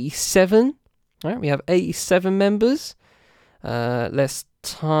have 87. All right, we have 87 members. Let's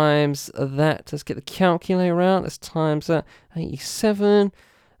times that. Let's get the calculator out. Let's times that. 87.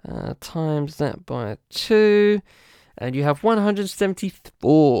 Times that by 2, and you have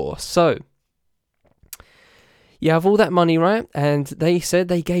 174. So you have all that money, right? And they said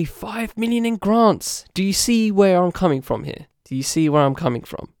they gave 5 million in grants. Do you see where I'm coming from here? Do you see where I'm coming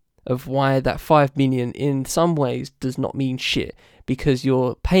from? Of why that 5 million in some ways does not mean shit, because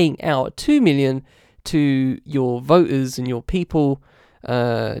you're paying out 2 million to your voters and your people.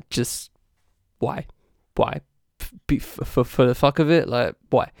 Just why? For the fuck of it, like,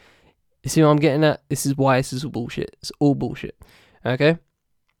 why? You see what I'm getting at? This is why this is all bullshit. It's all bullshit. Okay?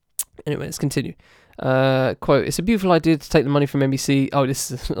 Anyway, let's continue. Quote, it's a beautiful idea to take the money from NBC. Oh,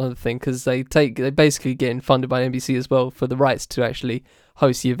 this is another thing, because they basically getting funded by NBC as well for the rights to actually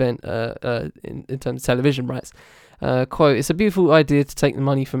host the event in terms of television rights. Quote, it's a beautiful idea to take the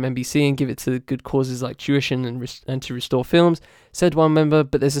money from NBC and give it to good causes like tuition and to restore films, said one member,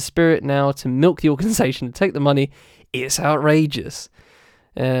 but there's a spirit now to milk the organisation to take the money. It's outrageous.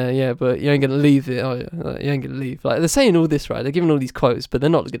 Yeah, but you ain't going to leave it, are you? You ain't going to leave. Like, they're saying all this, right? They're giving all these quotes, but they're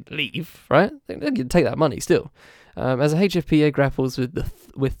not going to leave, right? They're going to take that money still. As a HFPA grapples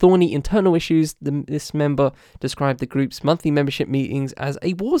with thorny internal issues, this member described the group's monthly membership meetings as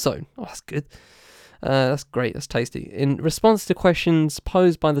a war zone. Oh, that's good. That's great. That's tasty. In response to questions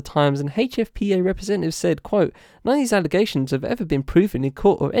posed by the Times, an HFPA representative said, quote, none of these allegations have ever been proven in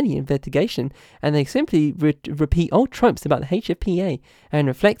court or any investigation, and they simply repeat old tropes about the HFPA and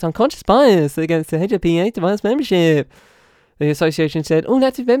reflect unconscious bias against the HFPA device membership. The association said all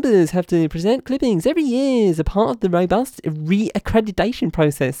active members have to present clippings every year as a part of the robust re-accreditation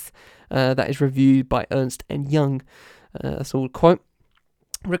process that is reviewed by Ernst & Young. That's all quote.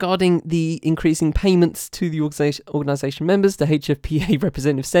 Regarding the increasing payments to the organisation members, the HFPA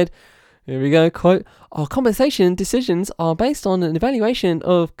representative said, here we go, quote, our compensation decisions are based on an evaluation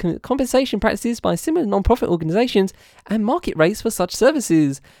of compensation practices by similar non-profit organisations and market rates for such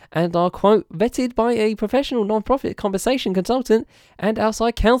services, and are, quote, vetted by a professional non-profit compensation consultant and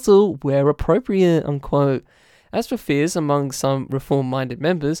outside counsel where appropriate, unquote. As for fears among some reform-minded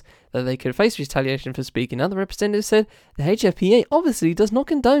members that they could face retaliation for speaking, other representatives said the HFPA obviously does not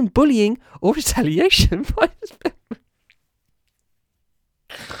condone bullying or retaliation by its members.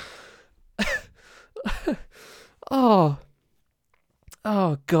 Oh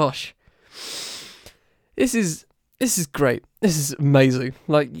gosh, this is great. This is amazing.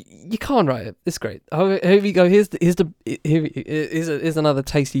 Like, you can't write it. It's great. Here we go. Here's another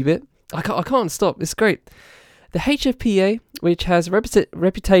tasty bit. I can't stop. It's great. The HFPA, which has a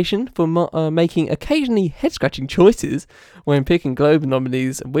reputation for making occasionally head-scratching choices when picking Globe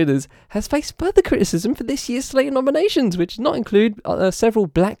nominees and winners, has faced further criticism for this year's slate of nominations, which do not include several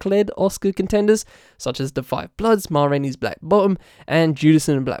black-led Oscar contenders, such as The Five Bloods, Ma Rainey's Black Bottom, and Judas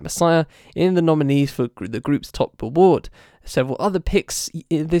and the Black Messiah, in the nominees for the group's top award. Several other picks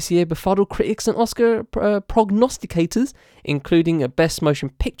this year befuddled critics and Oscar prognosticators, including a Best Motion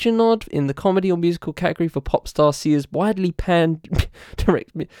Picture nod in the comedy or musical category for pop star Sia's widely panned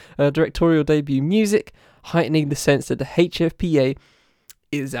directorial debut Music, heightening the sense that the HFPA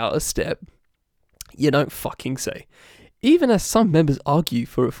is out of step. You don't fucking say. Even as some members argue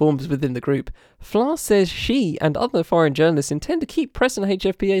for reforms within the group, Flass says she and other foreign journalists intend to keep pressing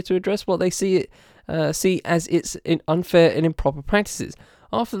HFPA to address what they see see as its unfair and improper practices.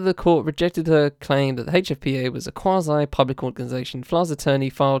 After the court rejected her claim that the HFPA was a quasi-public organisation, Fla's attorney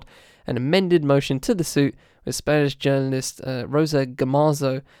filed an amended motion to the suit, with Spanish journalist Rosa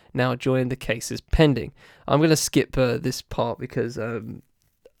Gamazo now joined the cases pending. I'm going to skip this part because I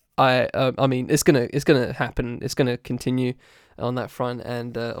mean it's gonna happen. It's gonna continue on that front,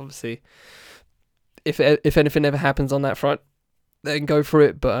 and obviously, if anything ever happens on that front, then go for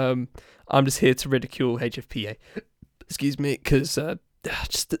it. But I'm just here to ridicule HFPA. Excuse me, because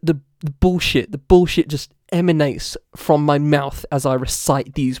just the bullshit just emanates from my mouth as I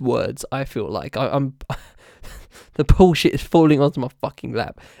recite these words. I feel like I'm the bullshit is falling onto my fucking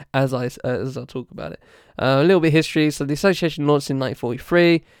lap as I talk about it. A little bit of history. So the association launched in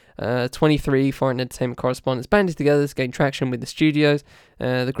 1943. 23 foreign entertainment correspondents banded together to gain traction with the studios.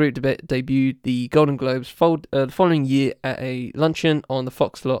 The group debuted the Golden Globes the following year at a luncheon on the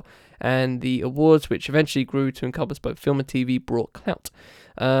Fox lot, and the awards, which eventually grew to encompass both film and TV, brought clout.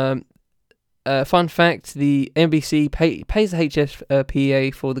 Fun fact, the NBC pays the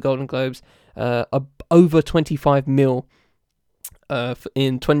HFPA for the Golden Globes over 25 mil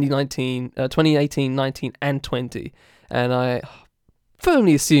in 2018, 19, and 20. And I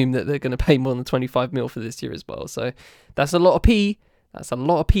firmly assume that they're going to pay more than 25 mil for this year as well. So that's a lot of P. That's a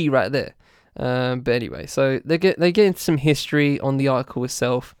lot of P right there. But anyway, so they get into some history on the article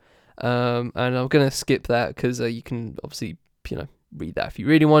itself. And I'm going to skip that because you can obviously, read that if you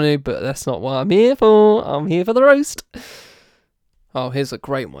really want to, but that's not what I'm here for. I'm here for the roast. Oh, here's a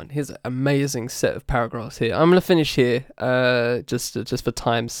great one. Here's an amazing set of paragraphs here. I'm going to finish here just for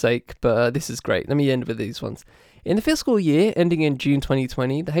time's sake, but this is great. Let me end with these ones. In the fiscal year ending in June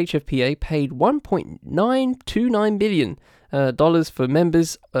 2020, the HFPA paid $1.929 billion for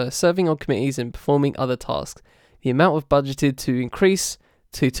members serving on committees and performing other tasks. The amount was budgeted to increase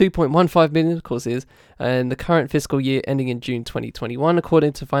to $2.15 billion, of course it is, in the current fiscal year ending in June 2021,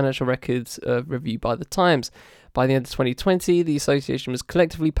 according to financial records reviewed by The Times. By the end of 2020, the association was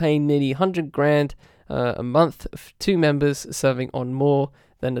collectively paying nearly $100,000 a month to members serving on more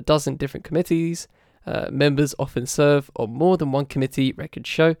than a dozen different committees. Members often serve on more than one committee, records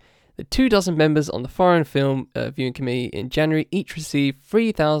show. The 24 members on the Foreign Film Viewing Committee in January each received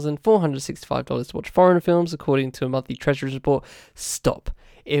 $3,465 to watch foreign films, according to a monthly Treasury report. Stop.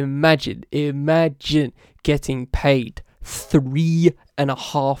 Imagine getting paid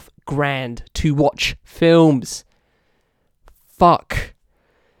 $3,500 to watch films. Fuck.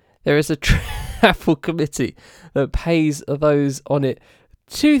 There is a travel committee that pays those on it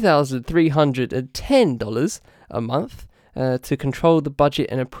 $2,310 a month to control the budget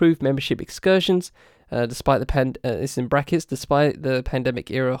and approve membership excursions. Despite the pandemic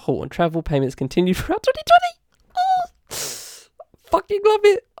era halt on travel, payments continued throughout 2020. Oh, fucking love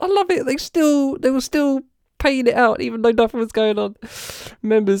it. I love it. They were still paying it out even though nothing was going on.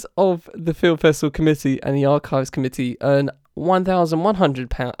 Members of the Film Festival Committee and the Archives Committee earn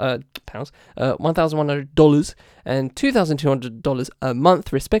 $1,100 and $2,200 a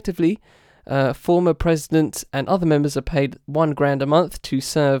month, respectively. Former president and other members are paid $1,000 a month to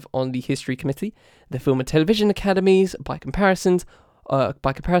serve on the History Committee. The Film and Television Academies, by comparison,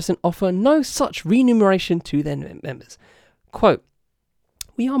 offer no such remuneration to their members. Quote,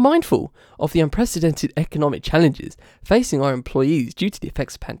 "We are mindful of the unprecedented economic challenges facing our employees due to the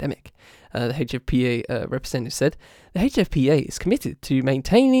effects of the pandemic," the HFPA representative said. "The HFPA is committed to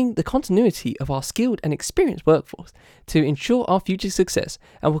maintaining the continuity of our skilled and experienced workforce to ensure our future success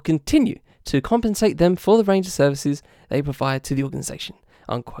and will continue to compensate them for the range of services they provide to the organisation."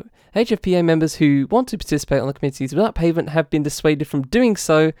 Unquote. HFPA members who want to participate on the committees without payment have been dissuaded from doing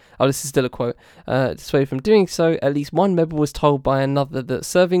so. Oh, this is still a quote. Dissuaded from doing so. At least one member was told by another that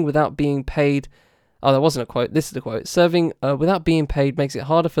serving without being paid. Oh, that wasn't a quote. This is the quote. "Serving without being paid makes it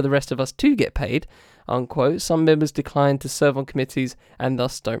harder for the rest of us to get paid." Unquote. Some members decline to serve on committees and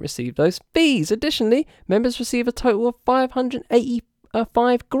thus don't receive those fees. Additionally, members receive a total of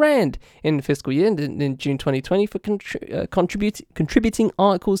 $585,000 in the fiscal year in June 2020 for contributing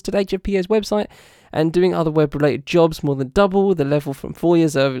articles to the HFPA's website and doing other web-related jobs, more than double the level from 4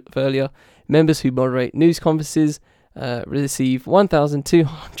 years earlier. Members who moderate news conferences receive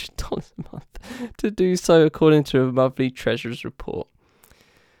 $1,200 a month to do so, according to a monthly Treasurer's report.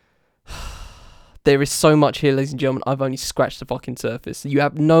 There is so much here, ladies and gentlemen. I've only scratched the fucking surface. You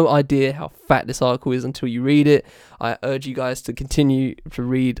have no idea how fat this article is until you read it. I urge you guys to continue to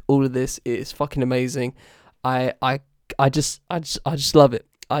read all of this. It is fucking amazing. I just love it.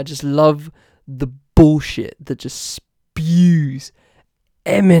 I just love the bullshit that just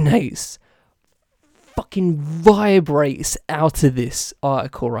emanates fucking vibrates out of this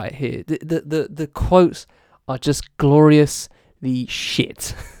article right here. The quotes are just glorious. The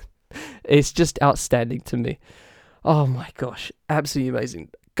shit. It's just outstanding to me. Oh my gosh, absolutely amazing.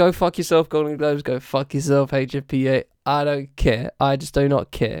 Go fuck yourself, Golden Globes. Go fuck yourself, HFPA. I don't care. I just do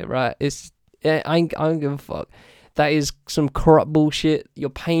not care, right? I don't give a fuck. That is some corrupt bullshit. You're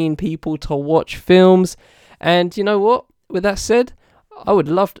paying people to watch films, and you know what? With that said, I would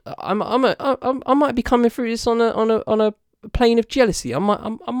love to, I might be coming through this on a plane of jealousy. Am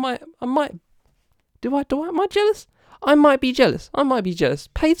I jealous? I might be jealous.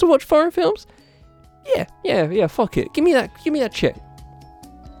 Paid to watch foreign films? Yeah, fuck it. Give me that check.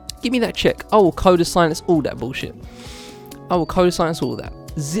 Give me that check. I will code silence all that bullshit. I will code silence all that.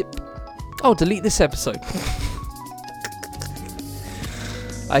 Zip. I'll delete this episode.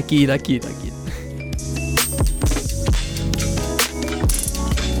 I kid.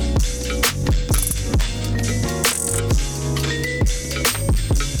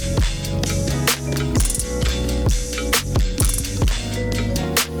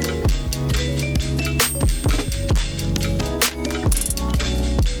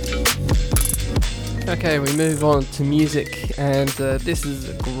 Okay, we move on to music, and this is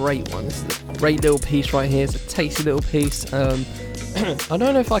a great one. This is a great little piece right here. It's a tasty little piece. I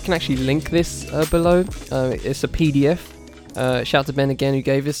don't know if I can actually link this below. It's a PDF. Shout out to Ben again who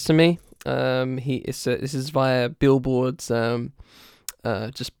gave this to me. This is via Billboard's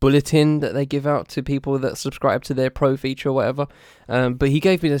just bulletin that they give out to people that subscribe to their pro feature or whatever. But he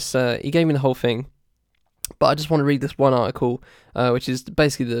gave me this. He gave me the whole thing. But I just want to read this one article, which is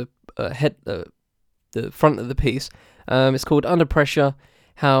basically the front of the piece. It's called Under Pressure: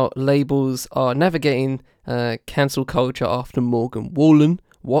 How Labels Are Navigating Cancel Culture After Morgan Wallen.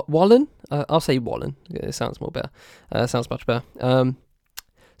 Wallen? I'll say Wallen. It sounds more better. Sounds much better.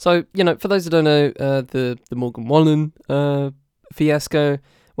 So, for those that don't know, the Morgan Wallen fiasco,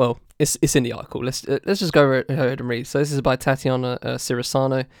 well, it's in the article. Let's just go ahead and read. So this is by Tatiana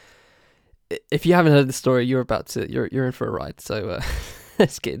Cirasano. If you haven't heard the story, you're in for a ride. So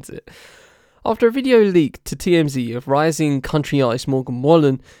let's get into it. After a video leaked to TMZ of rising country artist Morgan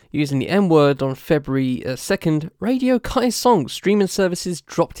Wallen using the N-word on February 2nd, radio cut his songs, streaming services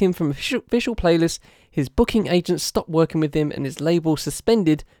dropped him from official playlists, his booking agent stopped working with him, and his label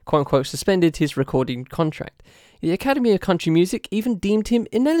quote-unquote, suspended his recording contract. The Academy of Country Music even deemed him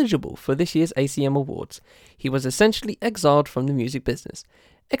ineligible for this year's ACM Awards. He was essentially exiled from the music business,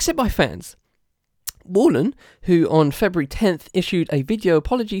 except by fans. Wallen, who on February 10th issued a video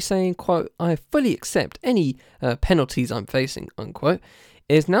apology saying, quote, "I fully accept any penalties I'm facing," unquote,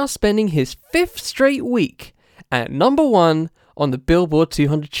 is now spending his 5th straight week at number 1 on the Billboard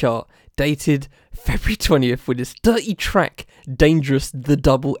 200 chart, dated February 20th, with his dirty track, Dangerous, the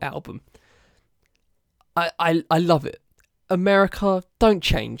double album. I love it. America, don't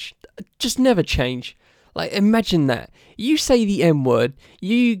change. Just never change. Like, imagine that. You say the N-word,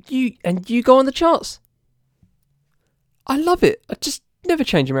 you go on the charts. I love it. I just never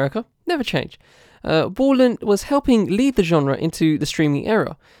change, America. Never change. Wallen was helping lead the genre into the streaming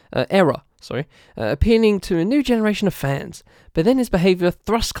era, appealing to a new generation of fans. But then his behaviour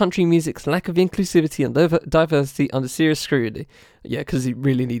thrust country music's lack of inclusivity and diversity under serious scrutiny. Yeah, because he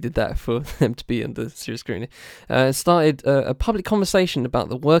really needed that for them to be under serious scrutiny. Started a public conversation about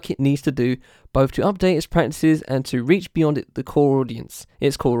the work it needs to do, both to update its practices and to reach beyond its core audience.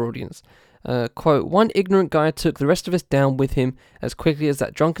 Quote, "One ignorant guy took the rest of us down with him as quickly as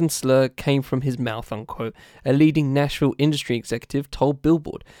that drunken slur came from his mouth," unquote, a leading Nashville industry executive told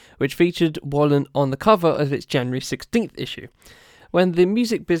Billboard, which featured Wallen on the cover of its January 16th issue. When the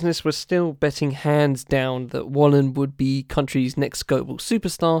music business was still betting hands down that Wallen would be country's next global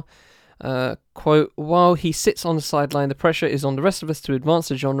superstar, quote, "While he sits on the sideline, the pressure is on the rest of us to advance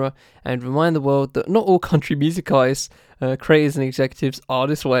the genre and remind the world that not all country music artists, creators and executives are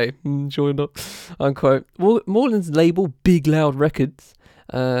this way." Sure not, unquote. Wallen's label, Big Loud Records,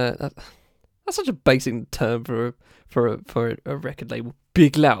 that's such a basic term for a record label.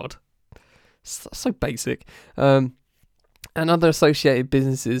 Big Loud, so basic. And other associated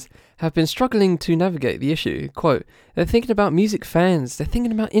businesses have been struggling to navigate the issue. Quote, "They're thinking about music fans, they're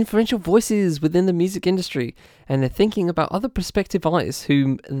thinking about influential voices within the music industry, and they're thinking about other prospective artists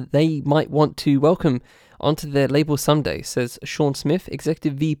whom they might want to welcome onto their label someday," says Sean Smith,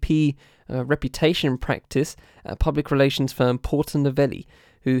 Executive VP Reputation Practice at public relations firm Porter Novelli,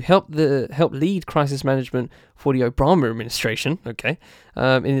 who helped lead crisis management for the Obama administration. Okay,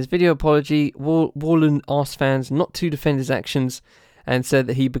 in his video apology, Wallen asked fans not to defend his actions and said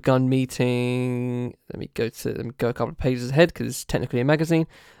that he begun meeting. Let me go a couple of pages ahead because it's technically a magazine.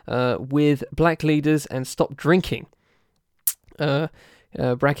 With black leaders and stop drinking.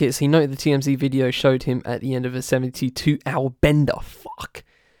 Brackets. He noted the TMZ video showed him at the end of a 72-hour bender. Fuck,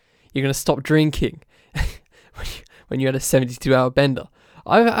 you're gonna stop drinking when you had a 72-hour bender.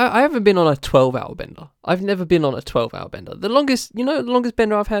 I haven't been on a 12-hour bender. I've never been on a 12-hour bender. The longest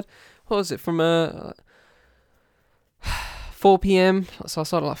bender I've had, what was it, from 4 p.m. So I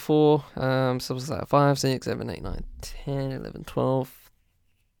started at 4. So it was like 5, 6, 7, 8, 9, 10, 11, 12,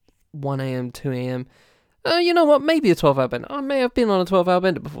 1 a.m., 2 a.m. You know what? Maybe a 12-hour bender. I may have been on a 12-hour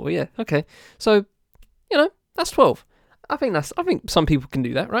bender before. Yeah, okay. So, that's 12. I think some people can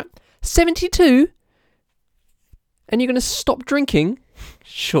do that, right? 72, and you're gonna stop drinking?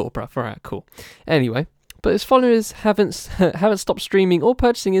 Sure, bruv. Alright, cool. Anyway, but his followers haven't stopped streaming or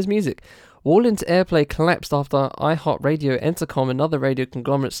purchasing his music. Wallen's airplay collapsed after iHeartRadio, Entercom, and other radio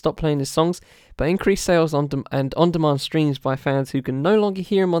conglomerates stopped playing his songs, but increased sales and on-demand streams by fans who can no longer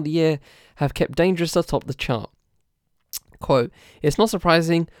hear him on the air have kept Dangerous atop the chart. Quote, "It's not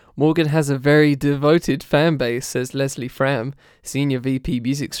surprising Morgan has a very devoted fan base," says Leslie Fram, Senior VP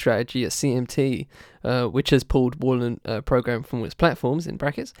Music Strategy at CMT, which has pulled Wallen program from its platforms, in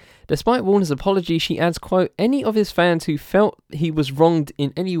brackets. Despite Warner's apology, she adds, quote, "Any of his fans who felt he was wronged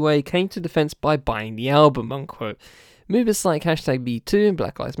in any way came to defense by buying the album," unquote. Movers like #B2 and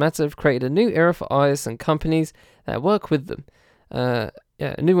Black Lives Matter have created a new era for artists and companies that work with them.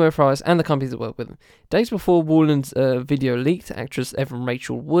 A new era for artists and the companies that work with them. Days before Wallen's video leaked, actress Evan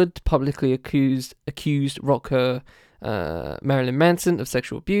Rachel Wood publicly accused rocker Marilyn Manson of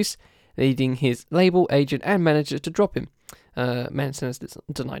sexual abuse, leading his label, agent, and manager to drop him. Manson has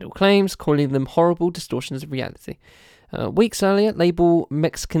denied all claims, calling them horrible distortions of reality. Weeks earlier, label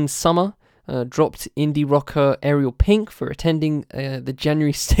Mexican Summer dropped indie rocker Ariel Pink for attending the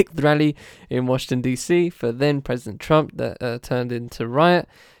January 6th rally in Washington, D.C. for then President Trump that turned into riot.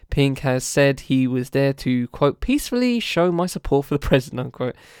 Pink has said he was there to, quote, "peacefully show my support for the president,"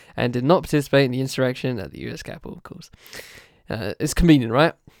 unquote, and did not participate in the insurrection at the U.S. Capitol, of course. It's convenient,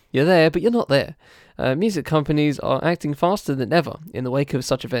 right? You're there, but you're not there. Music companies are acting faster than ever in the wake of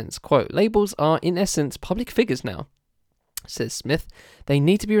such events. Quote, "Labels are, in essence, public figures now," says Smith. "They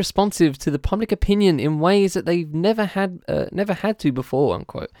need to be responsive to the public opinion in ways that they've never had to before,"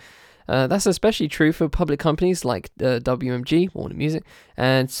 unquote. That's especially true for public companies like WMG, Warner Music,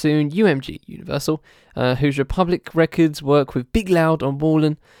 and soon UMG, Universal, whose Republic Records work with Big Loud on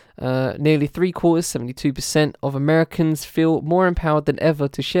Wallen. Nearly 3/4, 72% of Americans feel more empowered than ever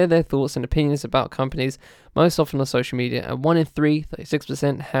to share their thoughts and opinions about companies, most often on social media, and 1 in 3,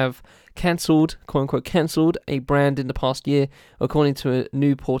 36%, have cancelled, quote-unquote cancelled, a brand in the past year, according to a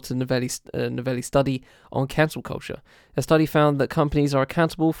new Porter Novelli study on cancel culture. A study found that companies are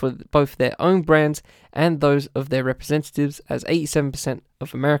accountable for both their own brands and those of their representatives, as 87%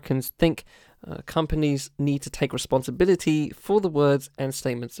 of Americans think companies need to take responsibility for the words and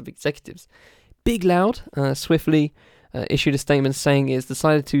statements of executives. Big Loud swiftly issued a statement saying it has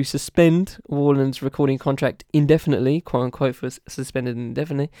decided to suspend Wallen's recording contract indefinitely, quote-unquote, for suspended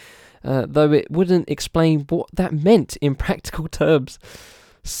indefinitely, though it wouldn't explain what that meant in practical terms.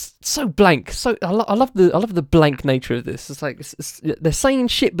 So blank. I love the blank nature of this. It's like they're saying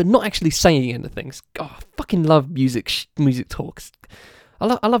shit but not actually saying anything. I fucking love music talks.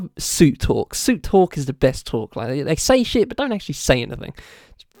 I love suit talk. Suit talk is the best talk. Like they say shit but don't actually say anything.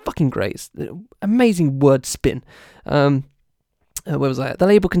 It's fucking great. It's amazing word spin. Where was I at? The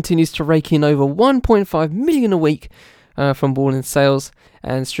label continues to rake in over 1.5 million a week from Wallen sales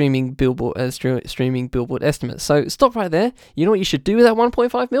and streaming Billboard estimates. So stop right there. You know what you should do with that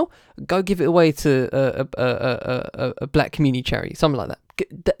 1.5 mil? Go give it away to a black community charity, something like that.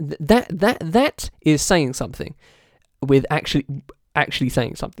 That is saying something with actually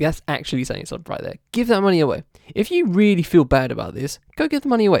saying something. That's actually saying something right there. Give that money away. If you really feel bad about this, go give the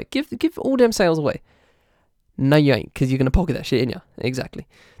money away. Give all them sales away. No, you ain't, because you're gonna pocket that shit in ya. Exactly.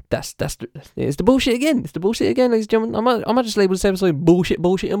 It's the bullshit again. It's the bullshit again, ladies and gentlemen. I might just label this episode bullshit,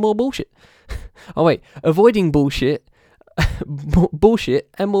 and more bullshit. Oh wait, avoiding bullshit, bullshit,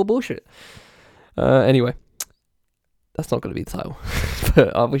 and more bullshit. Anyway. That's not going to be the title.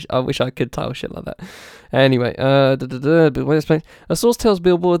 But I wish I could title shit like that. Anyway, a source tells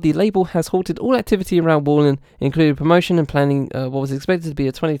Billboard the label has halted all activity around Wallen, including promotion and planning what was expected to be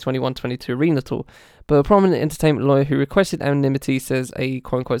a 2021-22 arena tour. But a prominent entertainment lawyer who requested anonymity says a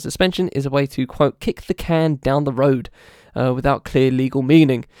quote-unquote suspension is a way to, quote, kick the can down the road without clear legal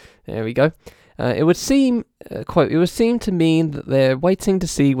meaning. There we go. It would seem, quote, it would seem to mean that they're waiting to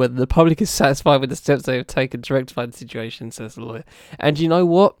see whether the public is satisfied with the steps they have taken to rectify the situation, says the lawyer. And you know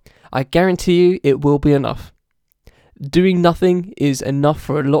what? I guarantee you it will be enough. Doing nothing is enough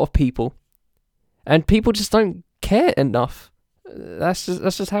for a lot of people. And people just don't care enough. That's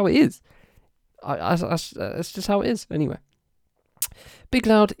just how it is. That's just how it is. Anyway. Big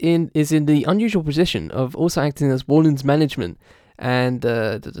Loud is in the unusual position of also acting as Wallen's management and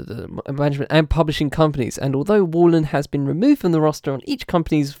management and publishing companies. And although Wallen has been removed from the roster on each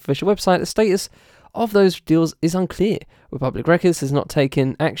company's official website, the status of those deals is unclear. Republic Records has not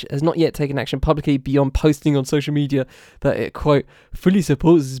yet taken action publicly beyond posting on social media that it, quote, fully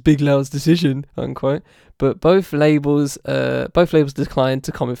supports Big Loud's decision, unquote. But both labels declined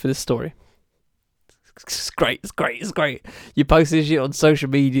to comment for this story. It's great. You post this shit on social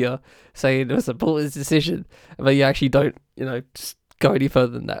media saying I support this decision, but you actually don't, just go any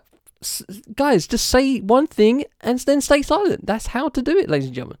further than that. Guys, just say one thing and then stay silent. That's how to do it, ladies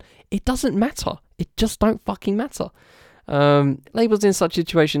and gentlemen. It doesn't matter. It just don't fucking matter. Labels in such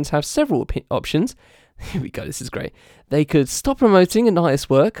situations have several options. Here we go, this is great. They could stop promoting an artist's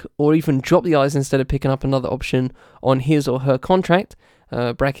work, or even drop the artist instead of picking up another option on his or her contract.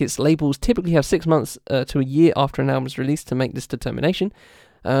 Brackets, labels typically have 6 months to a year after an album is released to make this determination.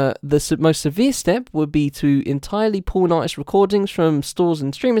 The most severe step would be to entirely pull an artist's recordings from stores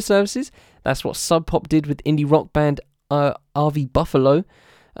and streaming services. That's what Sub Pop did with indie rock band RV Buffalo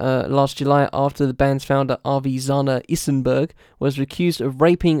last July, after the band's founder RV Zana Isenberg was accused of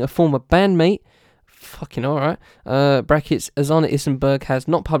raping a former bandmate. Fucking alright. Brackets, Zana Isenberg has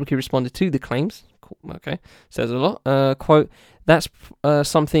not publicly responded to the claims. Cool. Okay, says a lot. Quote, that's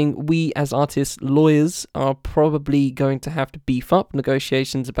something we as artists, lawyers, are probably going to have to beef up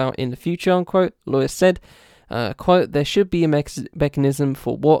negotiations about in the future, unquote. Lawyer said, quote, there should be a mechanism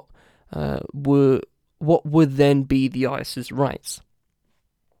for what would then be the artist's rights.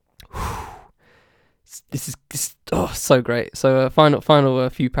 This is so great. So final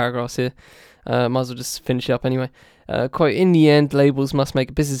few paragraphs here. Might as well just finish it up anyway. Quote, in the end, labels must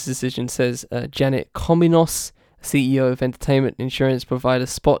make a business decision, says Janet Kominos, CEO of entertainment insurance provider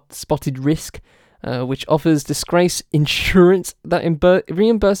Spotted Risk, which offers disgrace insurance that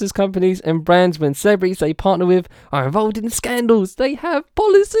reimburses companies and brands when celebrities they partner with are involved in scandals. They have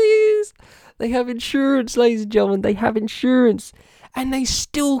policies. They have insurance, ladies and gentlemen. They have insurance. And they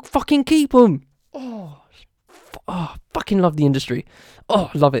still fucking keep them. Oh, fucking love the industry.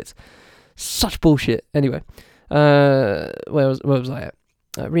 Oh, love it. Such bullshit. Anyway, where was I at?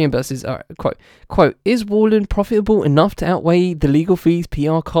 Reimburses. All right, quote, is Wallen profitable enough to outweigh the legal fees,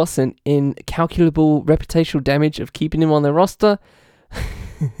 PR costs, and incalculable reputational damage of keeping him on their roster?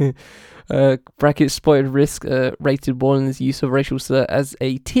 Brackets, Spotted Risk rated Wallen's use of racial slur as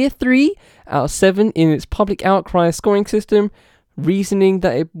a tier 3 out of 7 in its public outcry scoring system, reasoning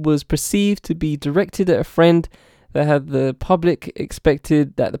that it was perceived to be directed at a friend that the public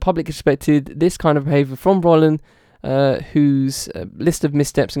expected this kind of behaviour from Wallen, whose list of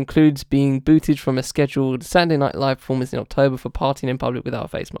missteps includes being booted from a scheduled Saturday Night Live performance in October for partying in public without a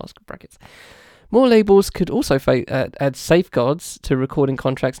face mask. Brackets. More labels could also add safeguards to recording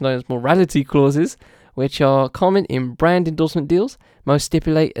contracts known as morality clauses, which are common in brand endorsement deals. Most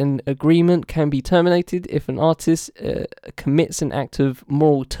stipulate an agreement can be terminated if an artist commits an act of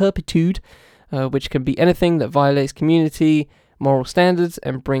moral turpitude, which can be anything that violates community moral standards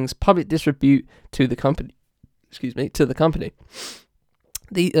and brings public disrepute to the company.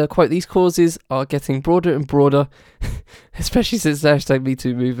 Quote, these clauses are getting broader and broader, especially since the hashtag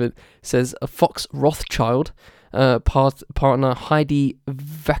MeToo movement, says a Fox Rothschild partner Heidi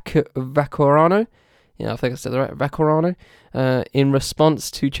Vaccarano. I think I said that right, Vaccarano. In response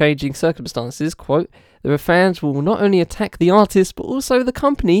to changing circumstances, quote, the fans will not only attack the artist but also the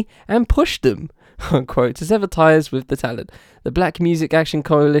company and push them, unquote, to sever ties with the talent. The Black Music Action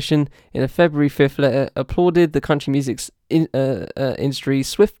Coalition, in a February 5th letter, applauded the country music's industry's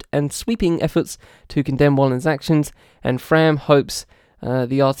swift and sweeping efforts to condemn Wallen's actions, and Fram hopes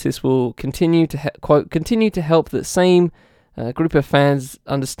the artist will continue to help the same group of fans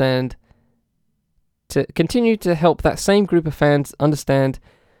understand. To continue to help that same group of fans understand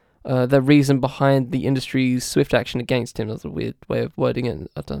the reason behind the industry's swift action against him. That's a weird way of wording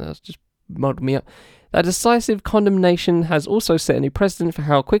it. I don't know. It's just muddled me up. That decisive condemnation has also set a new precedent for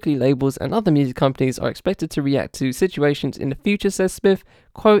how quickly labels and other music companies are expected to react to situations in the future, says Smith.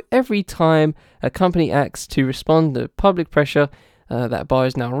 Quote, every time a company acts to respond to public pressure, that bar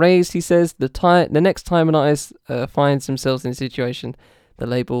is now raised, he says. The next time an artist finds themselves in a situation, the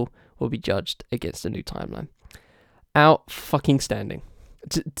label will be judged against a new timeline. Out fucking standing.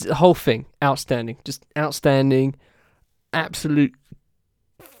 The whole thing, outstanding. Just outstanding. Absolute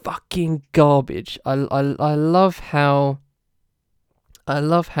fucking garbage. I love how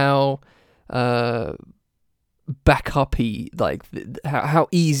back uppy, like how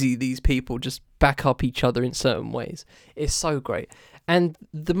easy these people just back up each other in certain ways. It's so great. And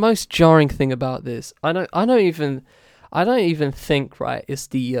the most jarring thing about this, I don't even think, right, it's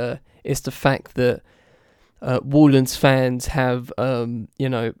the fact that Warland's fans have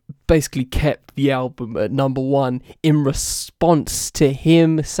basically kept the album at number one in response to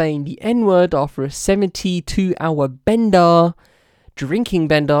him saying the N-word after a 72-hour bender. Drinking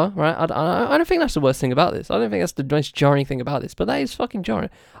bender, right? I don't think that's the worst thing about this. I don't think that's the most jarring thing about this, but that is fucking jarring.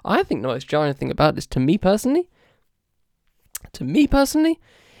 I think the most jarring thing about this, to me personally,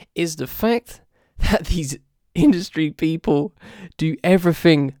 is the fact that these industry people do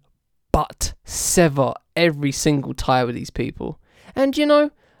everything but sever every single tie with these people. And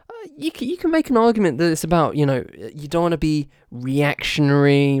you can make an argument that it's about, you don't want to be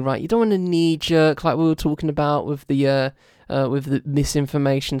reactionary, right? You don't want to knee-jerk like we were talking about with the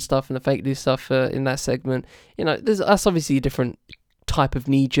misinformation stuff and the fake news stuff in that segment. That's obviously a different type of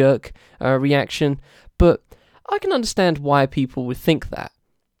knee-jerk reaction, but I can understand why people would think that.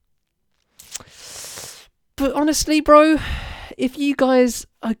 But honestly, bro, if you guys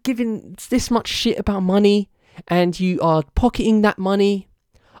are giving this much shit about money and you are pocketing that money,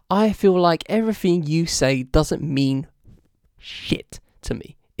 I feel like everything you say doesn't mean shit to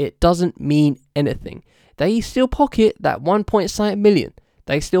me. It doesn't mean anything. They still pocket that 1.7 million.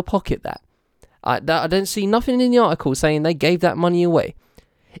 They still pocket that. I don't see nothing in the article saying they gave that money away.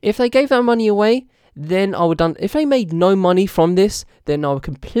 If they gave that money away, then I would if they made no money from this, then I would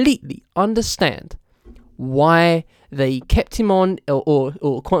completely understand why they kept him on or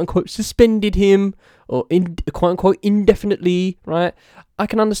quote unquote suspended him or quote unquote indefinitely, right? I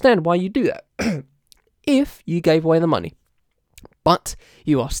can understand why you do that if you gave away the money. But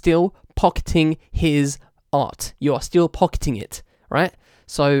you are still pocketing his art. You are still pocketing it, right?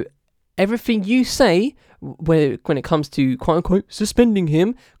 So everything you say when it comes to quote unquote suspending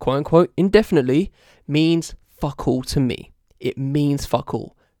him, quote unquote indefinitely, means fuck all to me. It means fuck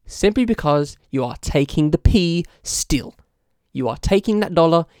all. Simply because you are taking the P still. You are taking that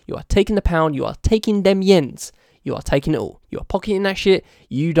dollar, you are taking the pound, you are taking them yens. You are taking it all. You are pocketing that shit.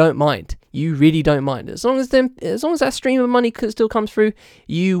 You don't mind. You really don't mind. As long as that stream of money still comes through,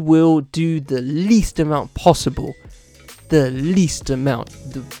 you will do the least amount possible. The least amount.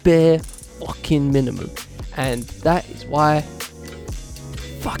 The bare fucking minimum. And that is why I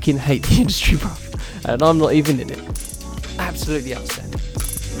fucking hate the industry, bro. And I'm not even in it. Absolutely outstanding.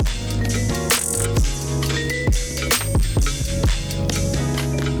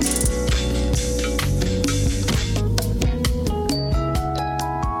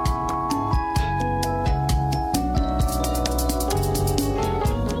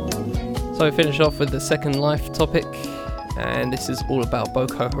 So I finish off with the Second Life topic, and this is all about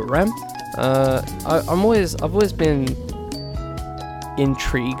Boko Haram. I've always been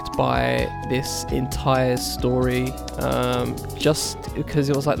intrigued by this entire story, just because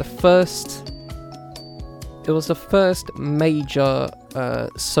it was like the first major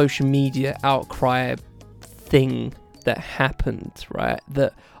social media outcry thing that happened, right?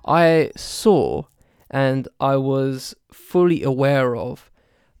 That I saw and I was fully aware of,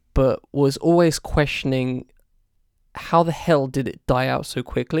 but was always questioning how the hell did it die out so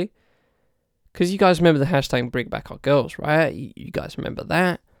quickly? Because you guys remember the hashtag Bring Back Our Girls, right? You guys remember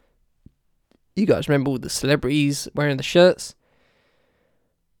that? You guys remember all the celebrities wearing the shirts?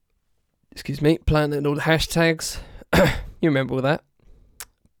 Excuse me, planting all the hashtags. You remember all that?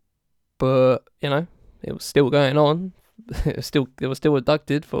 But, it was still going on. It was still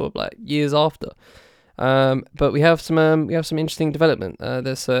abducted for like years after. But we have some interesting development.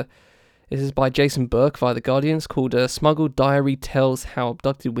 This is by Jason Burke via The Guardian. It's called Smuggled Diary Tells How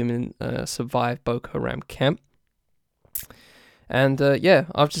Abducted Women Survive Boko Haram Camp. And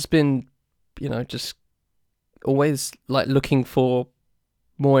I've just been, just always like looking for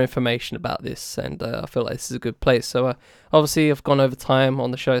more information about this, and I feel like this is a good place. So obviously I've gone over time on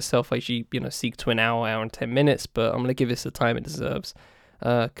the show itself. I usually seek to an hour and 10 minutes, but I'm going to give this the time it deserves.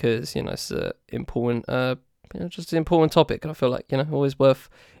 Because it's important, just an important topic, and I feel like it's always worth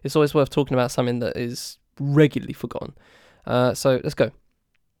talking about something that is regularly forgotten. So let's go.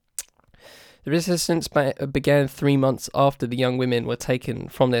 The resistance began 3 months after the young women were taken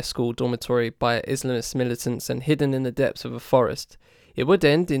from their school dormitory by Islamist militants and hidden in the depths of a forest. It would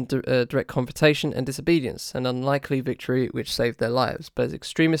end in direct confrontation and disobedience, an unlikely victory which saved their lives, but as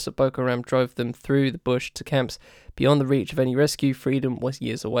extremists of Boko Haram drove them through the bush to camps Beyond the reach of any rescue, freedom was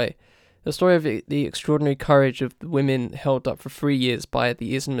years away. The story of the extraordinary courage of the women held up for 3 years by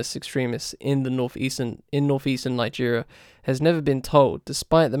the Islamist extremists in northeastern Nigeria has never been told,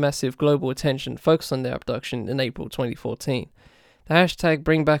 despite the massive global attention focused on their abduction in April 2014. The hashtag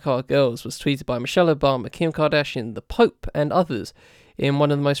 #BringBackOurGirls was tweeted by Michelle Obama, Kim Kardashian, the Pope, and others in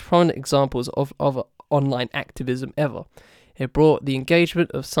one of the most prominent examples of online activism ever. It brought the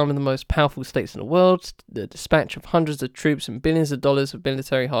engagement of some of the most powerful states in the world, the dispatch of hundreds of troops and billions of dollars of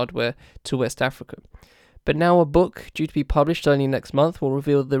military hardware to West Africa. But now a book, due to be published early next month, will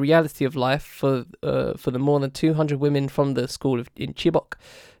reveal the reality of life for the more than 200 women from the school in Chibok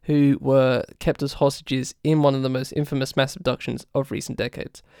who were kept as hostages in one of the most infamous mass abductions of recent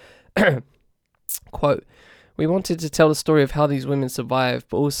decades. Quote, "We wanted to tell the story of how these women survived,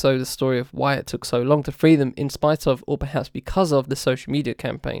 but also the story of why it took so long to free them in spite of, or perhaps because of, the social media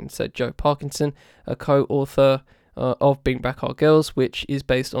campaign," said Joe Parkinson, a co-author of Bring Back Our Girls, which is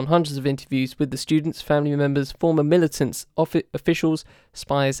based on hundreds of interviews with the students, family members, former militants, officials,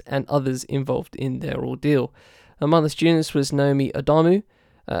 spies, and others involved in their ordeal. Among the students was Naomi Adamu.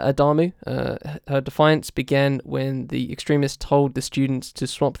 Her defiance began when the extremists told the students to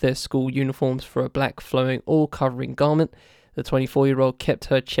swap their school uniforms for a black flowing all-covering garment. The 24-year-old kept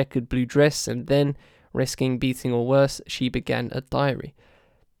her checkered blue dress, and then, risking beating or worse, she began a diary.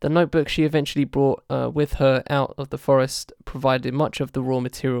 The notebook she eventually brought with her out of the forest provided much of the raw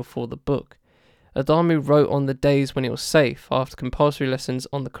material for the book. Adamu wrote on the days when it was safe, after compulsory lessons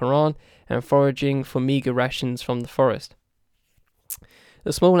on the Quran and foraging for meagre rations from the forest.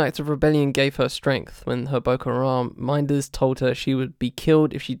 The small act of rebellion gave her strength. When her Boko Haram minders told her she would be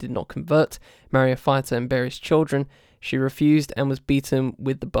killed if she did not convert, marry a fighter, and bear his children, she refused and was beaten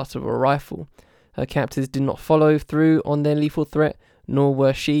with the butt of a rifle. Her captors did not follow through on their lethal threat, nor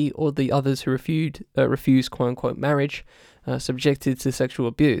were she or the others who refused quote-unquote marriage subjected to sexual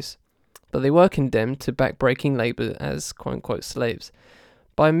abuse. But they were condemned to backbreaking labour as quote-unquote slaves.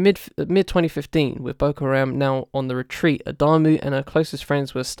 By mid-2015, with Boko Haram now on the retreat, Adamu and her closest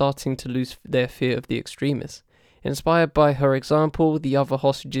friends were starting to lose their fear of the extremists. Inspired by her example, the other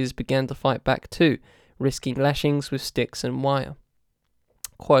hostages began to fight back too, risking lashings with sticks and wire.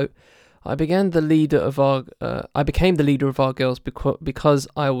 Quote, I became the leader of our girls because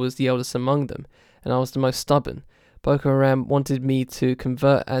I was the eldest among them, and I was the most stubborn. Boko Haram wanted me to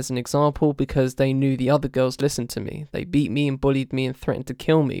convert as an example because they knew the other girls listened to me. They beat me and bullied me and threatened to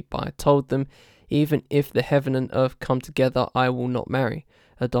kill me, but I told them, even if the heaven and earth come together, I will not marry,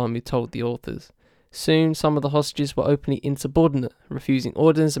 Adamu told the authors. Soon, some of the hostages were openly insubordinate, refusing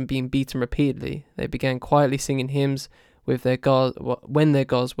orders and being beaten repeatedly. They began quietly singing hymns with their when their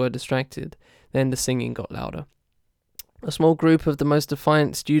guards were distracted. Then the singing got louder. A small group of the most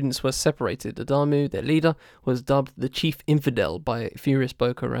defiant students were separated. Adamu, their leader, was dubbed the chief infidel by furious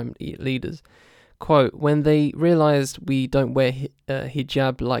Boko Haram leaders. Quote, when they realized we don't wear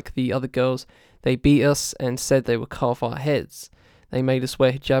hijab like the other girls, they beat us and said they would cut off our heads. They made us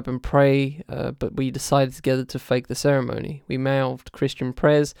wear hijab and pray, but we decided together to fake the ceremony. We mouthed Christian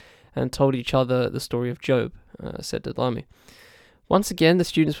prayers and told each other the story of Job, said Adamu. Once again, the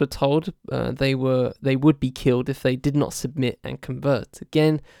students were told they would be killed if they did not submit and convert.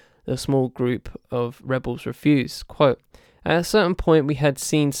 Again, the small group of rebels refused. Quote, at a certain point, we had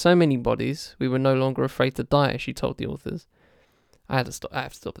seen so many bodies, we were no longer afraid to die, she told the authors. I have to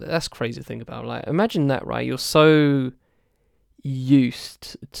stop there. That's crazy to think about. Like, imagine that, right? You're so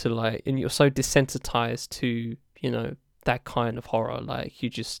used to, and you're so desensitized to, that kind of horror. Like, you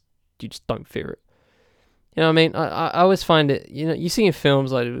just don't fear it. You know what I mean? I always find it, you see in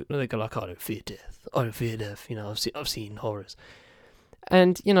films, like, they go like, I don't fear death. I don't fear death. I've seen horrors.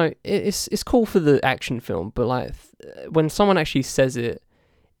 And, it's cool for the action film, but, like, when someone actually says it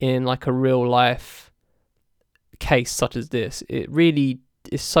in, like, a real life case such as this, it really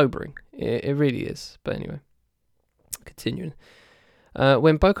is sobering. It really is. But anyway, continuing.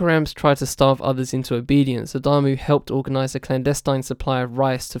 When Boko Haram tried to starve others into obedience, Adamu helped organize a clandestine supply of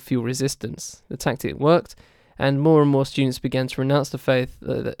rice to fuel resistance. The tactic worked, and more students began to renounce the faith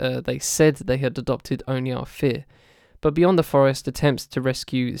they said they had adopted only out of fear. But beyond the forest, attempts to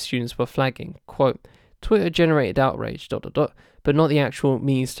rescue the students were flagging. Quote, Twitter generated outrage, ... but not the actual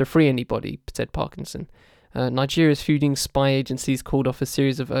means to free anybody, said Parkinson. Nigeria's feuding spy agencies called off a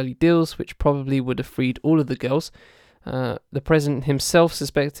series of early deals, which probably would have freed all of the girls. The president himself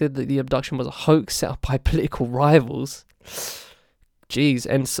suspected that the abduction was a hoax set up by political rivals. Jeez,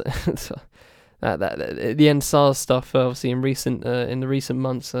 and the NSAR stuff, obviously in the recent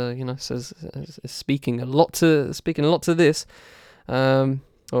months, says speaking a lot to this,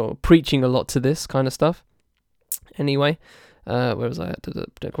 or preaching a lot to this kind of stuff. Anyway, where was I at?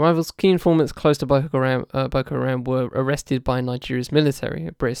 Rivals, key informants close to Boko Haram were arrested by Nigeria's military.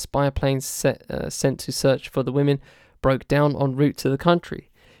 A British spy plane sent to search for the women broke down en route to the country.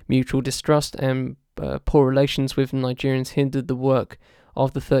 Mutual distrust and poor relations with Nigerians hindered the work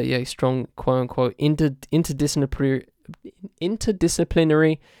of the 38-strong quote-unquote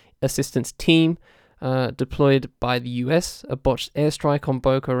interdisciplinary assistance team deployed by the US. A botched airstrike on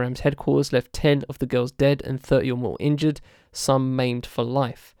Boko Haram's headquarters left 10 of the girls dead and 30 or more injured, some maimed for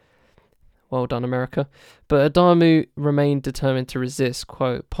life. Well done, America. But Adamu remained determined to resist.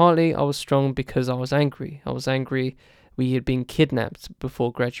 Quote, partly I was strong because I was angry. I was angry we had been kidnapped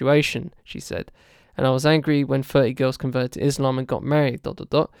before graduation, she said. And I was angry when 30 girls converted to Islam and got married, ...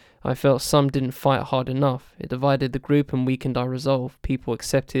 I felt some didn't fight hard enough. It divided the group and weakened our resolve. People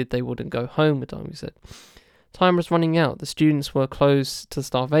accepted they wouldn't go home, Adamu said. Time was running out. The students were close to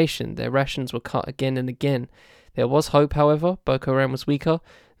starvation. Their rations were cut again and again. There was hope, however. Boko Haram was weaker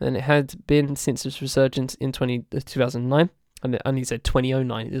than it had been since its resurgence in 2009. And I only said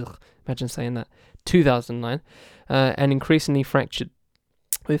 2009. Ugh, imagine saying that. 2009. And increasingly fractured,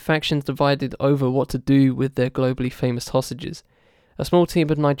 with factions divided over what to do with their globally famous hostages. A small team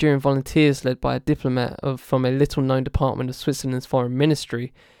of Nigerian volunteers led by a diplomat from a little-known department of Switzerland's foreign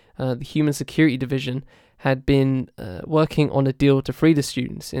ministry, the Human Security Division, had been working on a deal to free the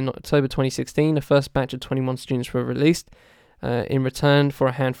students. In October 2016, the first batch of 21 students were released in return for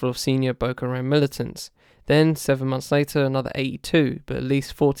a handful of senior Boko Haram militants. Then, 7 months later, another 82, but at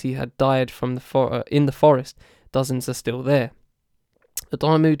least 40 had died from in the forest. Dozens are still there.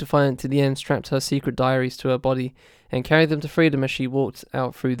 Adamu, defiant to the end, strapped her secret diaries to her body and carried them to freedom as she walked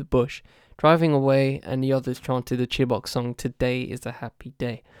out through the bush. Driving away, and the others chanted the Chibok song, "Today is a happy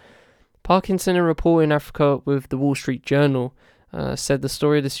day." Parkinson, a reporter in Africa with the Wall Street Journal, said the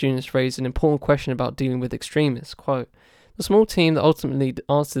story of the students raised an important question about dealing with extremists. Quote, the small team that ultimately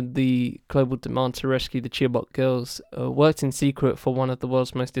answered the global demand to rescue the Chibok girls worked in secret for one of the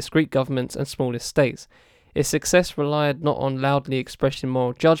world's most discreet governments and smallest states. Its success relied not on loudly expressing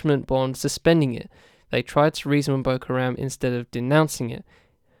moral judgment, but on suspending it. They tried to reason with Boko Haram instead of denouncing it,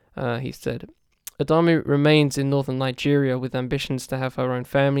 he said. Adamu remains in northern Nigeria with ambitions to have her own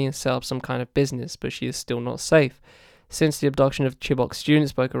family and set up some kind of business, but she is still not safe. Since the abduction of Chibok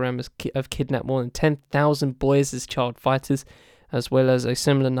students, Boko Haram have kidnapped more than 10,000 boys as child fighters, as well as a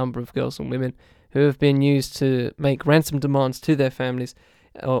similar number of girls and women who have been used to make ransom demands to their families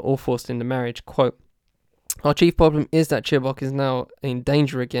or forced into marriage. Quote, our chief problem is that Chibok is now in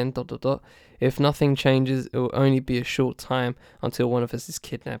danger again, ... If nothing changes, it will only be a short time until one of us is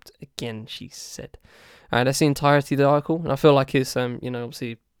kidnapped again, she said. That's the entirety of the article, and I feel like it's,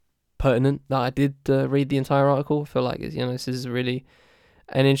 obviously pertinent that I did read the entire article. I feel like, this is really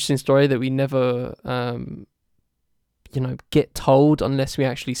an interesting story that we never, get told unless we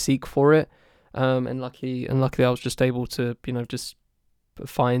actually seek for it. And luckily I was just able to, just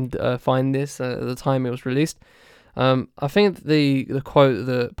find this at the time it was released. I think the quote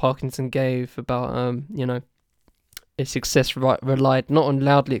that Parkinson gave about its success relied not on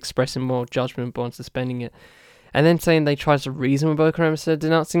loudly expressing moral judgment but on suspending it, and then saying they tried to reason with Boko Haram instead of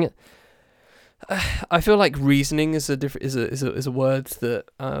denouncing it. I feel like reasoning is a word that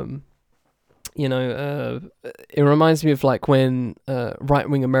it reminds me of like when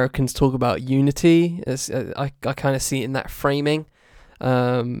right-wing Americans talk about unity. I kind of see it in that framing.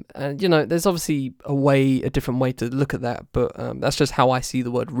 And there's obviously a different way to look at that, but that's just how I see the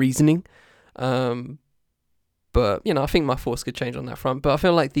word reasoning. But I think my thoughts could change on that front. But I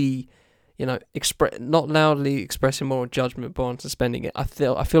feel like the not loudly expressing moral judgment but on suspending it. I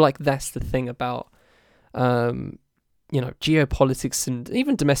feel like that's the thing about geopolitics and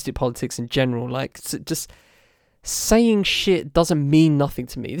even domestic politics in general. Like just saying shit doesn't mean nothing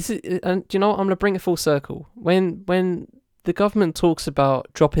to me. I'm gonna bring it full circle. When the government talks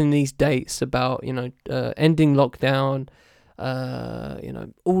about dropping these dates, about ending lockdown,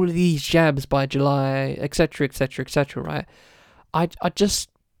 all of these jabs by July, etc., right? I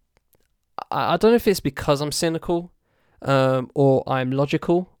don't know if it's because I'm cynical, or I'm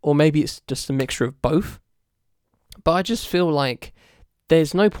logical, or maybe it's just a mixture of both. But I just feel like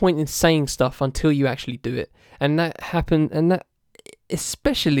there's no point in saying stuff until you actually do it, and that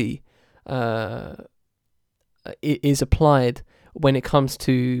especially it is applied when it comes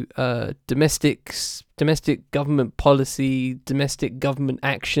to domestic government policy, domestic government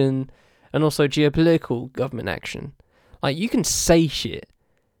action, and also geopolitical government action. Like, you can say shit.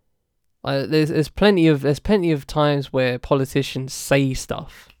 There's plenty of times where politicians say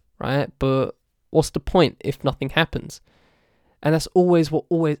stuff, right? But what's the point if nothing happens? And that's what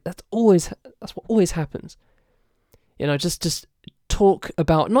always happens. just talk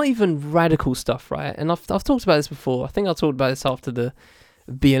about not even radical stuff, right? And I've talked about this before. I think I talked about this after the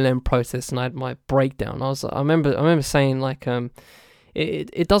BLM protest, and I had my breakdown. I remember saying like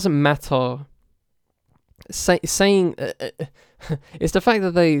it doesn't matter. Saying it's the fact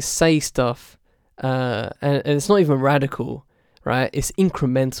that they say stuff and it's not even radical, right? It's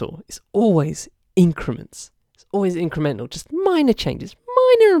incremental. It's always increments. It's always incremental. Just minor changes,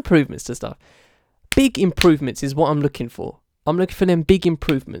 minor improvements to stuff. Big improvements is what I'm looking for. I'm looking for them big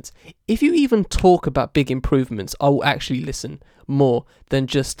improvements. If you even talk about big improvements, I will actually listen more than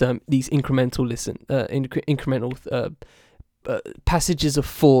just these incremental passages of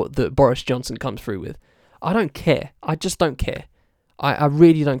thought that Boris Johnson comes through with. I don't care. I just don't care. I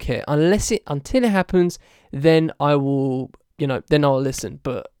really don't care. Until it happens, then I will, then I'll listen.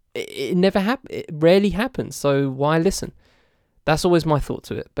 But it never happens. It rarely happens. So why listen? That's always my thought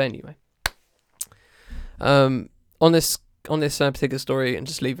to it. But anyway, on this particular story, and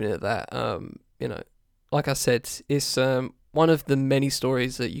just leaving it at that, like I said, it's one of the many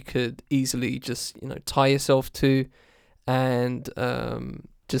stories that you could easily just tie yourself to, and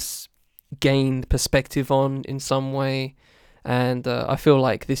just gain perspective on in some way. And I feel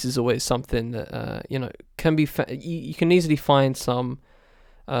like this is always something that can be you can easily find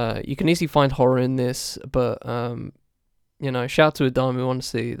horror in this, but shout out to Adamu,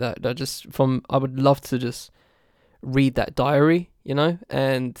 honestly, that just I would love to just read that diary,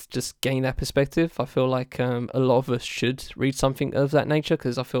 and just gain that perspective. I feel like a lot of us should read something of that nature,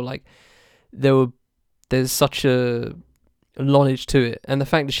 because I feel like there's such a knowledge to it, and the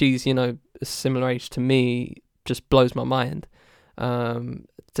fact that she's a similar age to me just blows my mind, to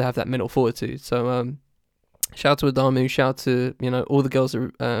have that mental fortitude. So shout out to Adamu, shout out to all the girls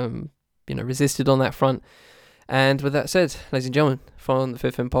that resisted on that front. And with that said, ladies and gentlemen, from the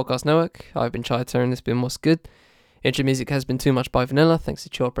Fifth Element Podcast Network, I've been Chai Turner, and this has been What's Good. Intro music has been Too Much by Vanilla. Thanks to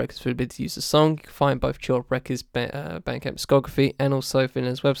Chill Up Records for the ability to use the song. You can find both Chill Up Records Bandcamp discography and also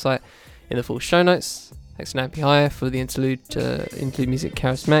Vanilla's website in the full show notes. Thanks to Nappy Hire for the interlude music,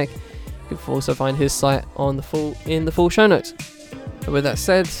 Charismatic. You can also find his site in the full show notes. And with that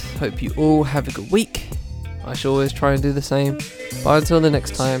said, hope you all have a good week. I shall always try and do the same. But until the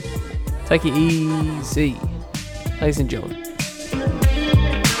next time, take it easy, ladies and gentlemen.